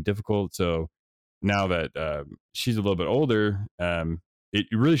that became difficult. So now that she's a little bit older, it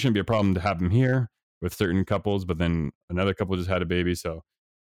really shouldn't be a problem to have them here with certain couples. But then another couple just had a baby, so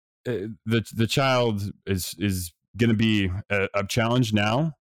the child is going to be a challenge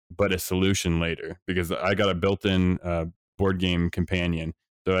now, but a solution later because I got a built-in board game companion.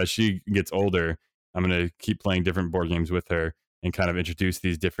 So as she gets older, I'm going to keep playing different board games with her and kind of introduce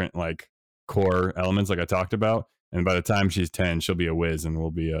these different like core elements like I talked about. And by the time she's 10, she'll be a whiz, and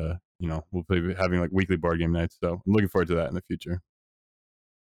we'll be we'll be having like weekly board game nights. So I'm looking forward to that in the future.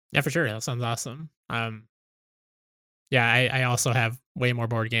 Yeah, for sure. That sounds awesome. Yeah, I also have way more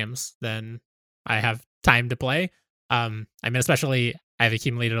board games than I have time to play. I mean, especially I've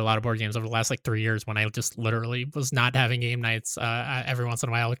accumulated a lot of board games over the last like 3 years when I just literally was not having game nights. Every once in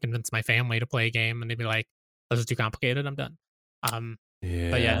a while, I would convince my family to play a game, and they'd be like, "This is too complicated. I'm done." Um, but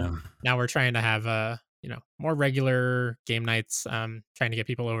yeah, Yeah. now we're trying to have more regular game nights. Trying to get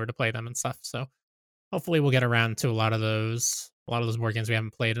people over to play them and stuff. So hopefully, we'll get around to a lot of those. A lot of those board games we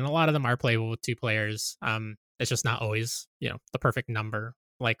haven't played, and a lot of them are playable with 2 players. It's just not always the perfect number,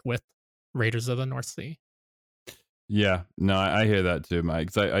 like with Raiders of the North Sea. Yeah, no, I hear that too,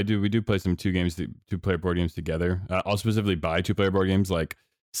 Mike. 'Cause we do play some two player board games together. I'll specifically buy 2 player board games like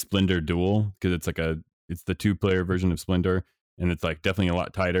Splendor Duel because it's the 2 player version of Splendor, and it's like definitely a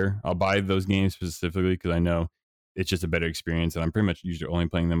lot tighter. I'll buy those games specifically because I know it's just a better experience, and I'm pretty much usually only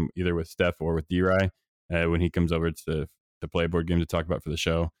playing them either with Steph or with D-Ry when he comes over to play a board game to talk about for the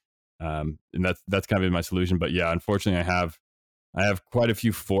show. And that's kind of been my solution. But yeah, unfortunately, I have quite a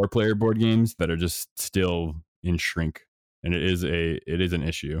few 4 player board games that are just still in shrink, and it is an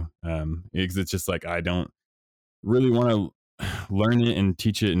issue. It's just like I don't really want to learn it and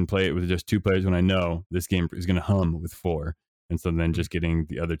teach it and play it with just 2 players when I know this game is going to hum with 4. And so then just getting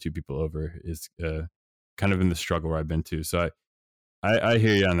the other 2 people over is kind of in the struggle where I've been to. So I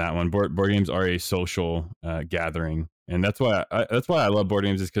hear you on that one. Board games are a social gathering, and that's why I love board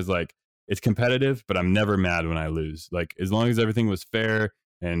games, is because like it's competitive, but I'm never mad when I lose. Like as long as everything was fair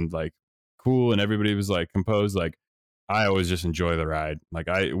and like cool and everybody was like composed, like I always just enjoy the ride. Like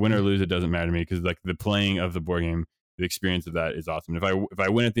I win or lose, it doesn't matter to me because like the playing of the board game, the experience of that is awesome. If I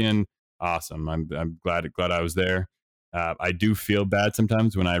win at the end, awesome. I'm glad I was there. I do feel bad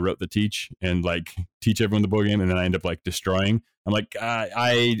sometimes when I wrote the teach and like teach everyone the board game, and then I end up like destroying. I'm like,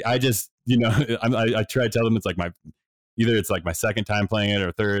 I just, I try to tell them it's like either it's like my second time playing it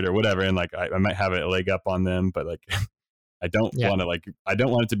or third or whatever, and like I might have a leg up on them, but like I don't Yeah, want to I don't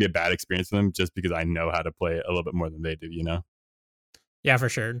want it to be a bad experience for them just because I know how to play it a little bit more than they do, you know? yeah, for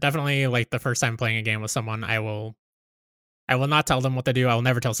sure. Definitely, like the first time playing a game with someone, I will not tell them what to do. I will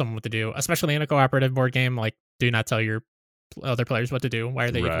never tell someone what to do, especially in a cooperative board game. Like, do not tell your other players what to do. Why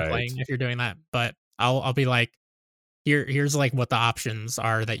are they even Right. playing if you're doing that? But I'll be like, here's like what the options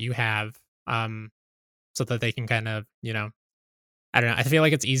are that you have, so that they can kind of I don't know. I feel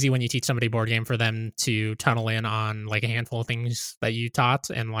like it's easy when you teach somebody board game for them to tunnel in on like a handful of things that you taught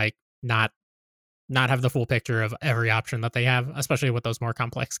and like not have the full picture of every option that they have, especially with those more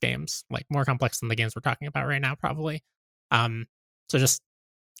complex games, like more complex than the games we're talking about right now, probably. Um, so just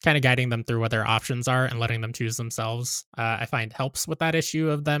kind of guiding them through what their options are and letting them choose themselves, I find helps with that issue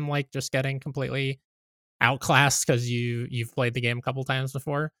of them like just getting completely outclassed because you've played the game a couple times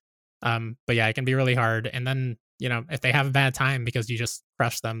before. But yeah, it can be really hard. And then if they have a bad time because you just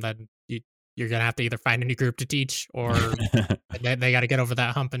crushed them, then you're gonna have to either find a new group to teach or they got to get over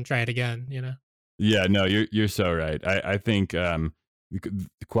that hump and try it again. Yeah, no, you're so right. I think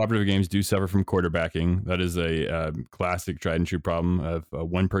the cooperative games do suffer from quarterbacking. That is a classic tried and true problem of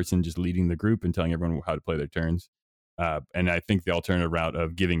one person just leading the group and telling everyone how to play their turns. And I think the alternative route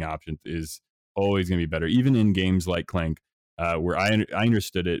of giving options is always going to be better, even in games like Clank, where I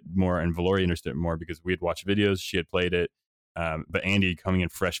understood it more and Valoria understood it more because we had watched videos, she had played it. But Andy coming in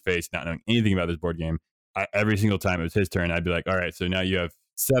fresh face, not knowing anything about this board game, every single time it was his turn, I'd be like, all right, so now you have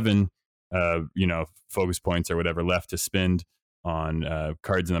 7 focus points or whatever left to spend on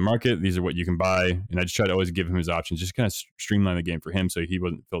cards in the market. These are what you can buy, and I just try to always give him his options, just kind of streamline the game for him so he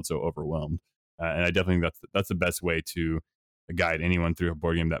wasn't felt so overwhelmed. And I definitely think that's the best way to guide anyone through a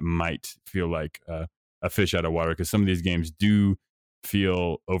board game that might feel like a fish out of water, because some of these games do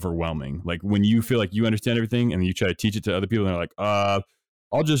feel overwhelming. Like when you feel like you understand everything and you try to teach it to other people, and they're like,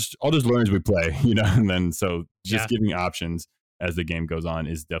 I'll just learn as we play, and then so just Yeah, giving options as the game goes on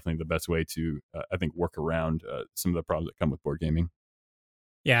is definitely the best way to I think work around some of the problems that come with board gaming.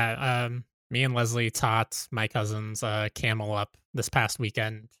 yeah. Me and Leslie taught my cousins Camel Up this past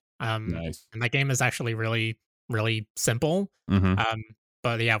weekend. Nice. And that game is actually really, really simple. Hmm. Um,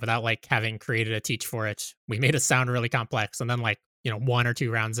 but yeah, without like having created a teach for it, we made it sound really complex. And then like 1 or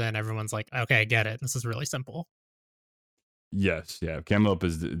 2 rounds in, everyone's like, "Okay, I get it. This is really simple." Yes, yeah. Camel Up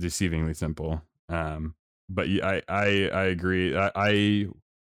is deceivingly simple. But I agree.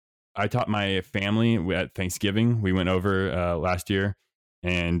 I taught my family at Thanksgiving. We went over last year,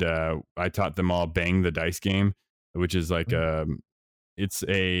 and I taught them all Bang the Dice game, which is like Mm. it's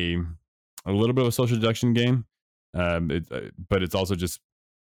a little bit of a social deduction game, but it's also just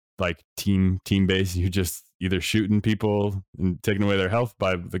like team based. You're just either shooting people and taking away their health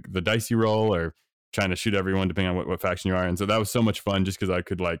by the dice you roll, or trying to shoot everyone depending on what faction you are. And so that was so much fun just because I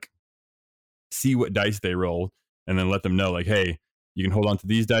could like see what dice they roll and then let them know like, hey, you can hold on to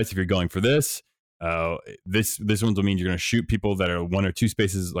these dice if you're going for this. This ones will mean you're going to shoot people that are one or two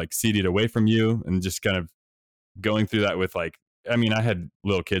spaces like seated away from you, and just kind of going through that with like, I mean, I had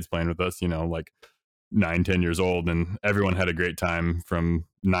little kids playing with us, like 9, 10 years old, and everyone had a great time from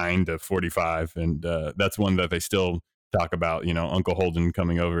 9 to 45. And that's one that they still talk about, Uncle Holden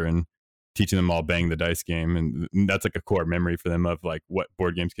coming over and teaching them all bang the dice game. And that's like a core memory for them of like what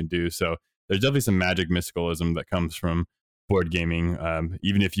board games can do. So there's definitely some magic mysticalism that comes from board gaming.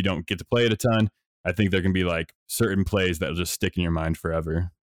 Even if you don't get to play it a ton, I think there can be like certain plays that will just stick in your mind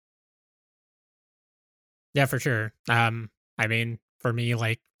forever. Yeah, for sure. I mean, for me,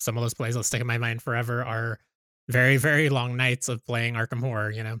 like some of those plays that stick in my mind forever are very, very long nights of playing Arkham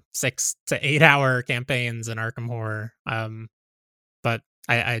Horror, 6 to 8 hour campaigns in Arkham Horror. But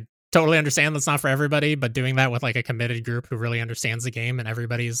I totally understand that's not for everybody, but doing that with like a committed group who really understands the game and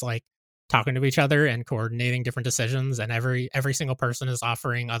everybody's like talking to each other and coordinating different decisions, and every single person is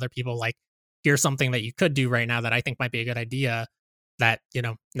offering other people like, here's something that you could do right now that I think might be a good idea that,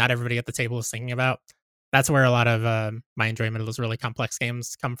 not everybody at the table is thinking about. That's where a lot of my enjoyment of those really complex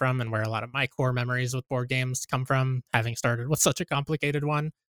games come from, and where a lot of my core memories with board games come from, having started with such a complicated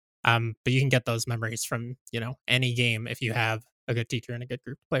one. But you can get those memories from, any game if you have a good teacher and a good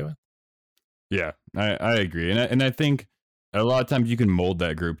group to play with. Yeah, I agree. And I think a lot of times you can mold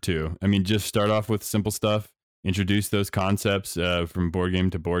that group too. I mean, just start off with simple stuff, introduce those concepts from board game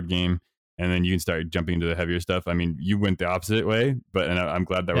to board game, and then you can start jumping into the heavier stuff. I mean, you went the opposite way, and I'm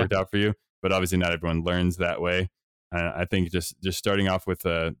glad that worked out for you. But obviously, not everyone learns that way. I think just starting off with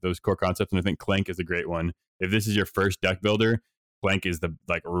those core concepts, and I think Clank is a great one. If this is your first deck builder, Clank is the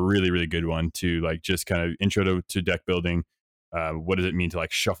like really really good one to like just kind of intro to deck building. What does it mean to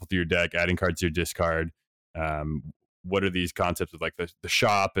like shuffle through your deck, adding cards to your discard? What are these concepts of like the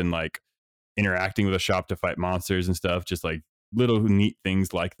shop and like interacting with a shop to fight monsters and stuff? Just like little neat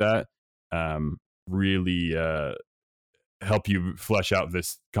things like that. Really help you flesh out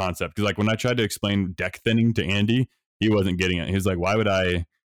this concept. Because like when I tried to explain deck thinning to Andy, he wasn't getting it. He was like, why would I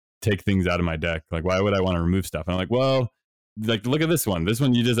take things out of my deck? Like, why would I want to remove stuff? And I'm like, well, like look at this one. This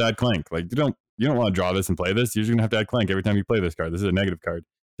one you just add Clank. Like you don't want to draw this and play this. You're just gonna have to add Clank every time you play this card. This is a negative card.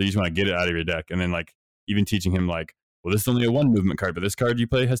 So you just want to get it out of your deck. And then like even teaching him like, well, this is only a 1 movement card, but this card you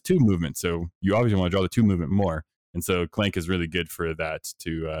play has 2 movement. So you obviously want to draw the 2 movement more. And so Clank is really good for that,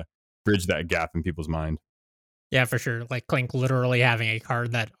 to bridge that gap in people's mind. Yeah, for sure. Like Clink literally having a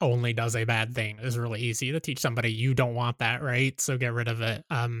card that only does a bad thing is really easy to teach somebody. You don't want that, right? So get rid of it.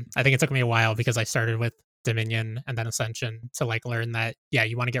 I think it took me a while because I started with Dominion and then Ascension to like learn that, yeah,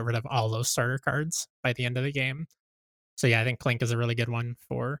 you want to get rid of all those starter cards by the end of the game. So yeah, I think Clink is a really good one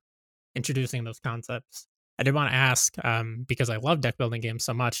for introducing those concepts. I did want to ask, because I love deck building games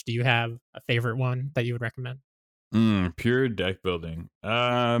so much, do you have a favorite one that you would recommend? Pure deck building.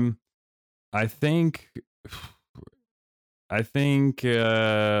 I think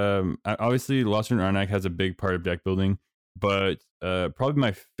obviously Lost in Arnak has a big part of deck building, but probably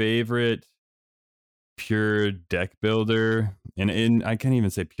my favorite pure deck builder, and I can't even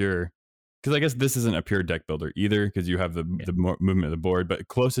say pure because I guess this isn't a pure deck builder either because you have the movement of the board, but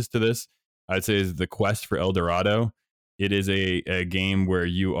closest to this I'd say is the Quest for El Dorado. It is a game where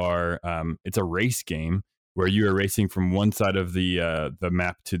you are it's a race game where you are racing from one side of the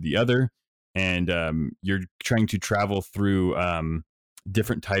map to the other, and you're trying to travel through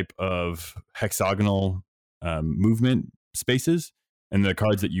different type of hexagonal movement spaces, and the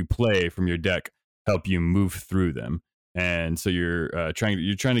cards that you play from your deck help you move through them. And so you're trying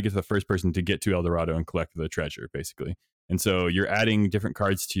to get to the first person to get to El Dorado and collect the treasure, basically. And so you're adding different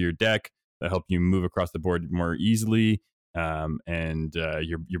cards to your deck that help you move across the board more easily. And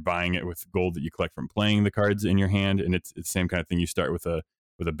you're buying it with gold that you collect from playing the cards in your hand. And it's the same kind of thing. You start with a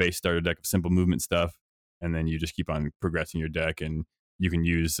base starter deck of simple movement stuff, and then you just keep on progressing your deck, and you can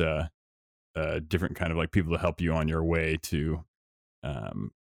use different kind of like people to help you on your way to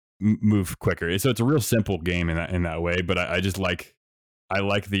move quicker. So it's a real simple game in that way, but I just like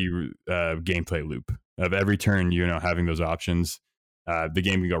the gameplay loop of every turn, having those options. The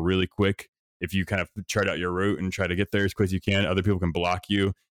game can go really quick if you kind of chart out your route and try to get there as quick as you can. Other people can block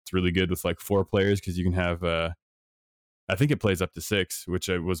you. It's really good with like 4 players because you can have I think it plays up to 6, which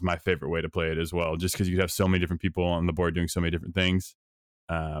was my favorite way to play it as well, just because you have so many different people on the board doing so many different things,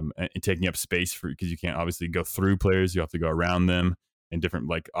 and taking up space because you can't obviously go through players. You have to go around them, and different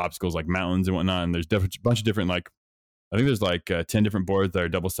like obstacles like mountains and whatnot. And there's a bunch of different, like I think there's like 10 different boards that are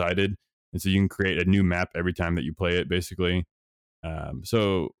double sided, and so you can create a new map every time that you play it, basically.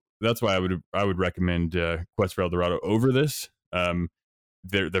 So that's why I would recommend Quest for El Dorado over this.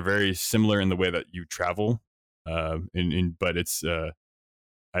 They're very similar in the way that you travel, but it's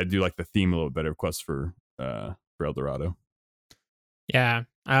I do like the theme a little better. Quest for El Dorado. Yeah.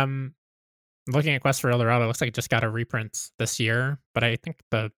 Looking at Quest for El Dorado, looks like it just got a reprint this year, but I think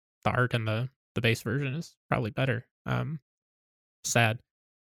the art in the base version is probably better. Sad.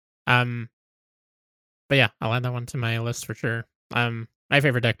 Um, but yeah, I'll add that one to my list for sure. My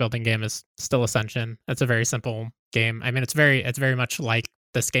favorite deck building game is still Ascension. It's a very simple game. I mean, it's very much like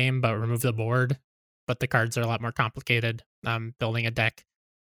this game, but remove the board. But the cards are a lot more complicated. Building a deck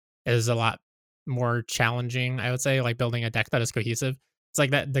is a lot more challenging, I would say, like building a deck that is cohesive. It's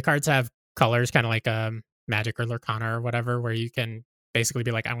like that the cards have colors kind of like Magic or Lurkana or whatever, where you can basically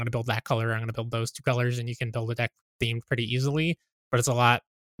be like, I'm gonna build that color, I'm gonna build those two colors, and you can build a deck themed pretty easily. But it's a lot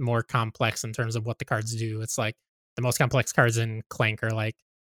more complex in terms of what the cards do. It's like the most complex cards in Clank are like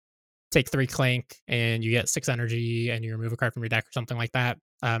take 3 Clank and you get 6 energy and you remove a card from your deck or something like that.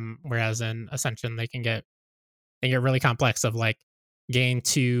 Whereas in Ascension they get really complex of like gain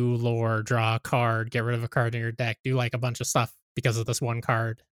 2 lore, draw a card, get rid of a card in your deck, do like a bunch of stuff because of this one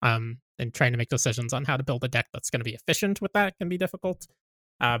card. And trying to make decisions on how to build a deck that's going to be efficient with that can be difficult.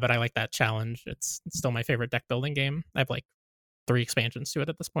 But I like that challenge. It's still my favorite deck building game. I have like 3 expansions to it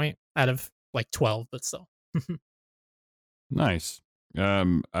at this point out of like 12, but still. Nice.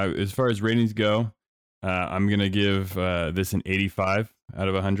 As far as ratings go, I'm gonna give this an 85 out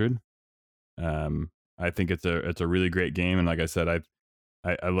of 100. I think it's a really great game, and like I said,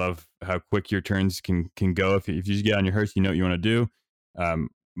 I love how quick your turns can go. If you just get on your hearse, you know what you want to do.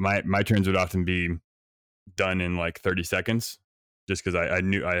 My turns would often be done in like 30 seconds, just because I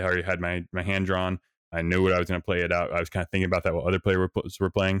knew I already had my hand drawn. I knew what I was going to play it out. I was kind of thinking about that while other players were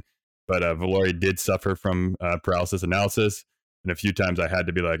playing. But Valori did suffer from paralysis analysis, and a few times I had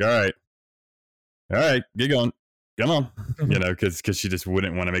to be like, all right, get going, come on, because she just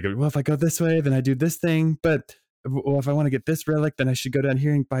wouldn't want to make it. Well, if I go this way, then I do this thing, but well, if I want to get this relic, then I should go down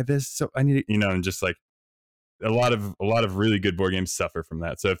here and buy this. So I need, and just like a lot of really good board games suffer from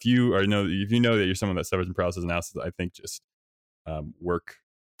that. So if you know that you're someone that suffers from paralysis analysis, I think just work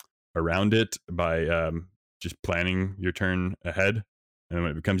around it by just planning your turn ahead, and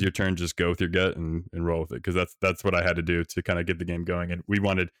when it becomes your turn, just go with your gut and roll with it, because that's what I had to do to kind of get the game going. And we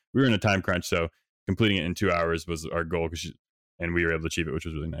were in a time crunch, so completing it in 2 hours was our goal, and we were able to achieve it, which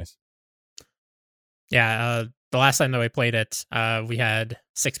was really nice. Yeah, the last time that we played it, we had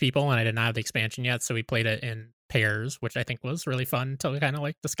 6 people, and I did not have the expansion yet, so we played it in pairs, which I think was really fun to kind of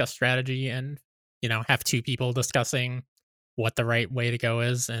like discuss strategy and have 2 people discussing what the right way to go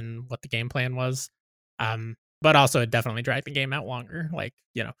is and what the game plan was. But also it definitely dragged the game out longer. Like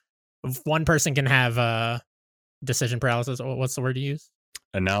if one person can have decision paralysis, what's the word you use?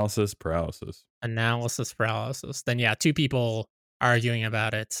 Analysis paralysis. Analysis paralysis. Then yeah, 2 people arguing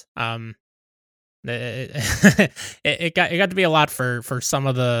about it. It got to be a lot for some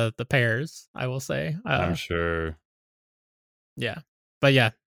of the pairs, I will say. I'm sure. Yeah, but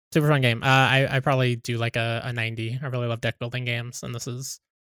yeah, super fun game. I probably do like a 90. I really love deck building games, and this is,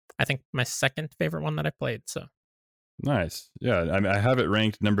 I think, my second favorite one that I played. So nice. Yeah, I mean, I have it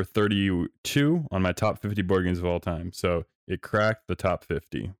ranked number 32 on my top 50 board games of all time. So it cracked the top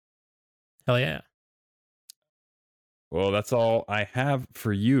 50. Hell yeah. Well, that's all I have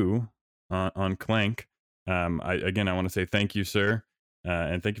for you on Clank. I want to say thank you, sir,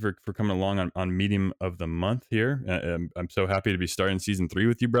 and thank you for coming along on Medium of the Month here. I'm so happy to be starting season 3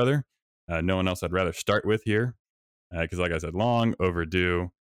 with you, brother. No one else I'd rather start with here, because like I said, long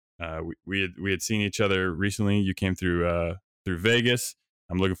overdue. We had seen each other recently. You came through Vegas.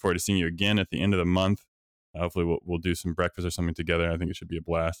 I'm looking forward to seeing you again at the end of the month. Hopefully we'll do some breakfast or something together. I think it should be a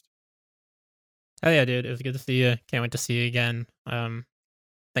blast. Oh yeah, dude, it was good to see you. Can't wait to see you again.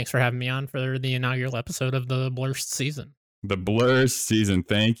 Thanks for having me on for the inaugural episode of the Blurst season. The Blurst season.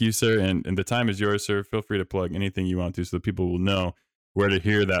 Thank you, sir. And the time is yours, sir. Feel free to plug anything you want to, so that people will know where to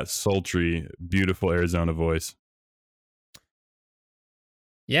hear that sultry, beautiful Arizona voice.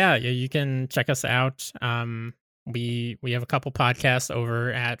 Yeah, you can check us out. We have a couple podcasts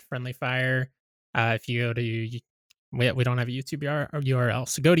over at Friendly Fire. If you go to we don't have a YouTube URL,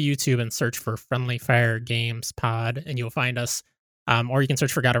 so go to YouTube and search for Friendly Fire Games Pod, and you'll find us. Or you can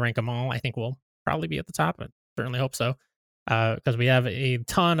search for Gotta Rank 'Em All. I think we'll probably be at the top. I certainly hope so, because we have a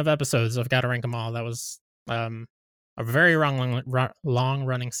ton of episodes of Gotta Rank 'Em All. That was a very long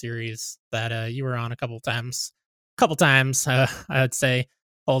running series that you were on a couple times. I'd say,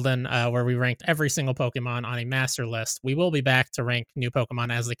 Holden, where we ranked every single Pokemon on a master list. We will be back to rank new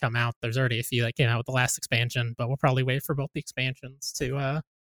Pokemon as they come out. There's already a few that came out with the last expansion, but we'll probably wait for both the expansions to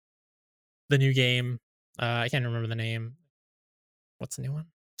the new game. I can't remember the name. What's the new one?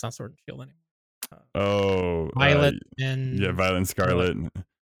 It's not Sword and Shield anymore. Violet and Violet and Scarlet.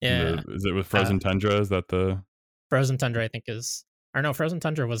 Yeah. Is it with Frozen Tundra? Is that the Frozen Tundra? I think is. Or no, Frozen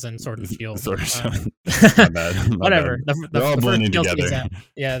Tundra was in Sword and Shield. Sorry, my bad. My Whatever. bad. They're all The first blending DLC is together. out.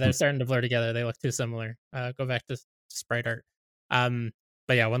 Yeah, they're starting to blur together. They look too similar. Go back to sprite art.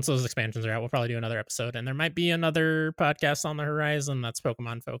 But yeah, once those expansions are out, we'll probably do another episode, and there might be another podcast on the horizon that's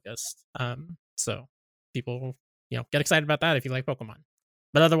Pokemon focused. So people, get excited about that if you like Pokemon.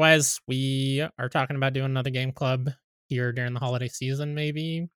 But otherwise, we are talking about doing another game club here during the holiday season.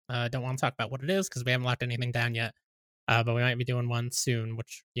 Maybe don't want to talk about what it is because we haven't locked anything down yet. But we might be doing one soon,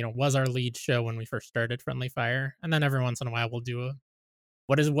 which was our lead show when we first started Friendly Fire, and then every once in a while we'll do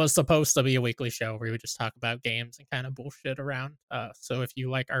was supposed to be a weekly show where we would just talk about games and kind of bullshit around. So if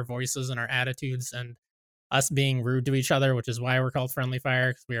you like our voices and our attitudes and us being rude to each other, which is why we're called Friendly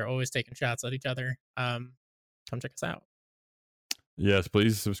Fire, because we are always taking shots at each other, come check us out. Yes,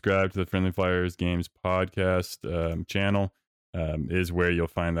 please subscribe to the Friendly Fires Games podcast channel. Is where you'll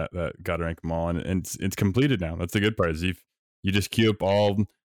find that Gotta Rank Them All, and it's completed now. That's the good part. Is you just queue up all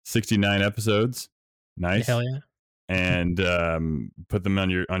 69 episodes. Nice. Hell yeah. And put them on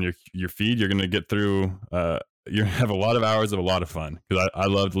your feed. You're gonna get through. You have a lot of hours of a lot of fun, because I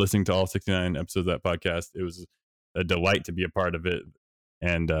loved listening to all 69 episodes of that podcast. It was a delight to be a part of it,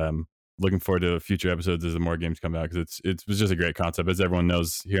 and looking forward to future episodes as the more games come out, because it was just a great concept. As everyone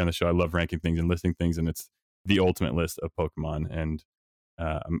knows here on the show, I love ranking things and listing things, and it's the ultimate list of Pokemon. And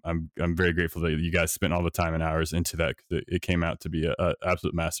I'm very grateful that you guys spent all the time and hours into that, because it came out to be a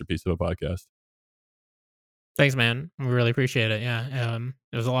absolute masterpiece of a podcast. Thanks, man. We really appreciate it. Yeah.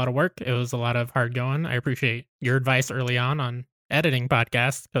 It was a lot of work. It was a lot of hard going. I appreciate your advice early on editing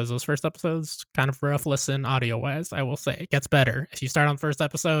podcasts, because those first episodes kind of rough listen audio wise. I will say it gets better. If you start on the first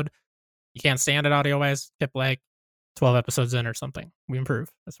episode, you can't stand it audio wise, tip like 12 episodes in or something. We improve,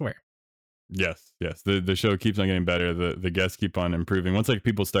 I swear. Yes. The show keeps on getting better. The guests keep on improving. Once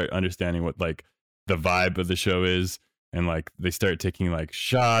people start understanding what the vibe of the show is, and they start taking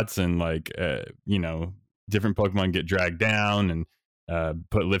shots, and different Pokemon get dragged down and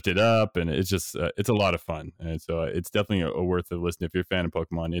lifted up, and it's just it's a lot of fun. And so it's definitely a worth a listen if you're a fan of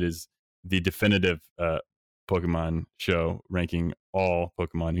Pokemon. It is the definitive Pokemon show, ranking all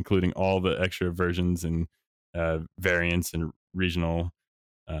Pokemon, including all the extra versions and variants and regional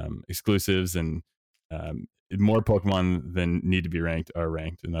exclusives, and more Pokemon than need to be ranked are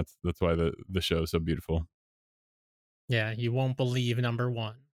ranked, and that's why the show is so beautiful. Yeah, you won't believe number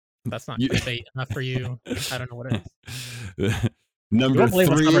one. That's not clickbait enough for you. I don't know what it is. Number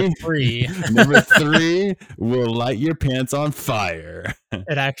three. Number 3 will light your pants on fire.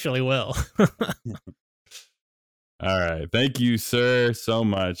 It actually will. All right. Thank you, sir, so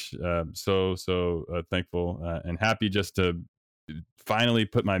much. So thankful and happy just to finally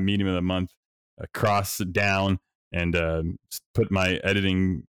put my medium of the month cross down, and put my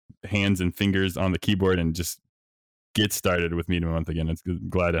editing hands and fingers on the keyboard and just get started with medium of the month again. It's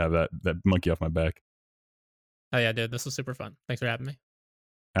glad to have that monkey off my back. Oh yeah, dude, this was super fun. Thanks for having me.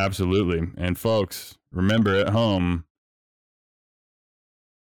 Absolutely. And folks, remember at home,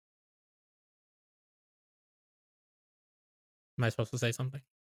 am I supposed to say something?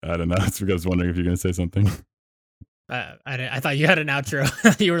 I don't know. It's because I was wondering if you're going to say something. I thought you had an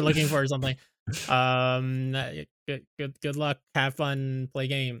outro. You were looking for something. Good luck. Have fun. Play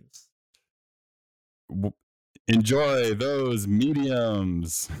games. Enjoy those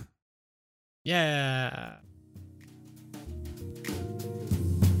mediums. Yeah.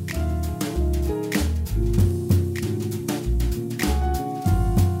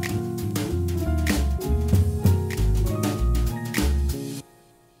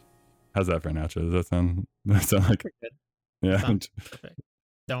 How's that for an outro? Does that sound like good? Yeah. Perfect.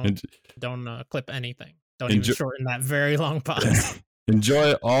 Don't clip anything. Don't even shorten that very long pause.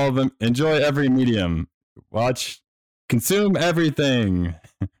 Enjoy all of them. Enjoy every medium. Consume everything.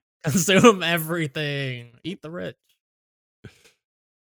 Consume everything. Eat the rich.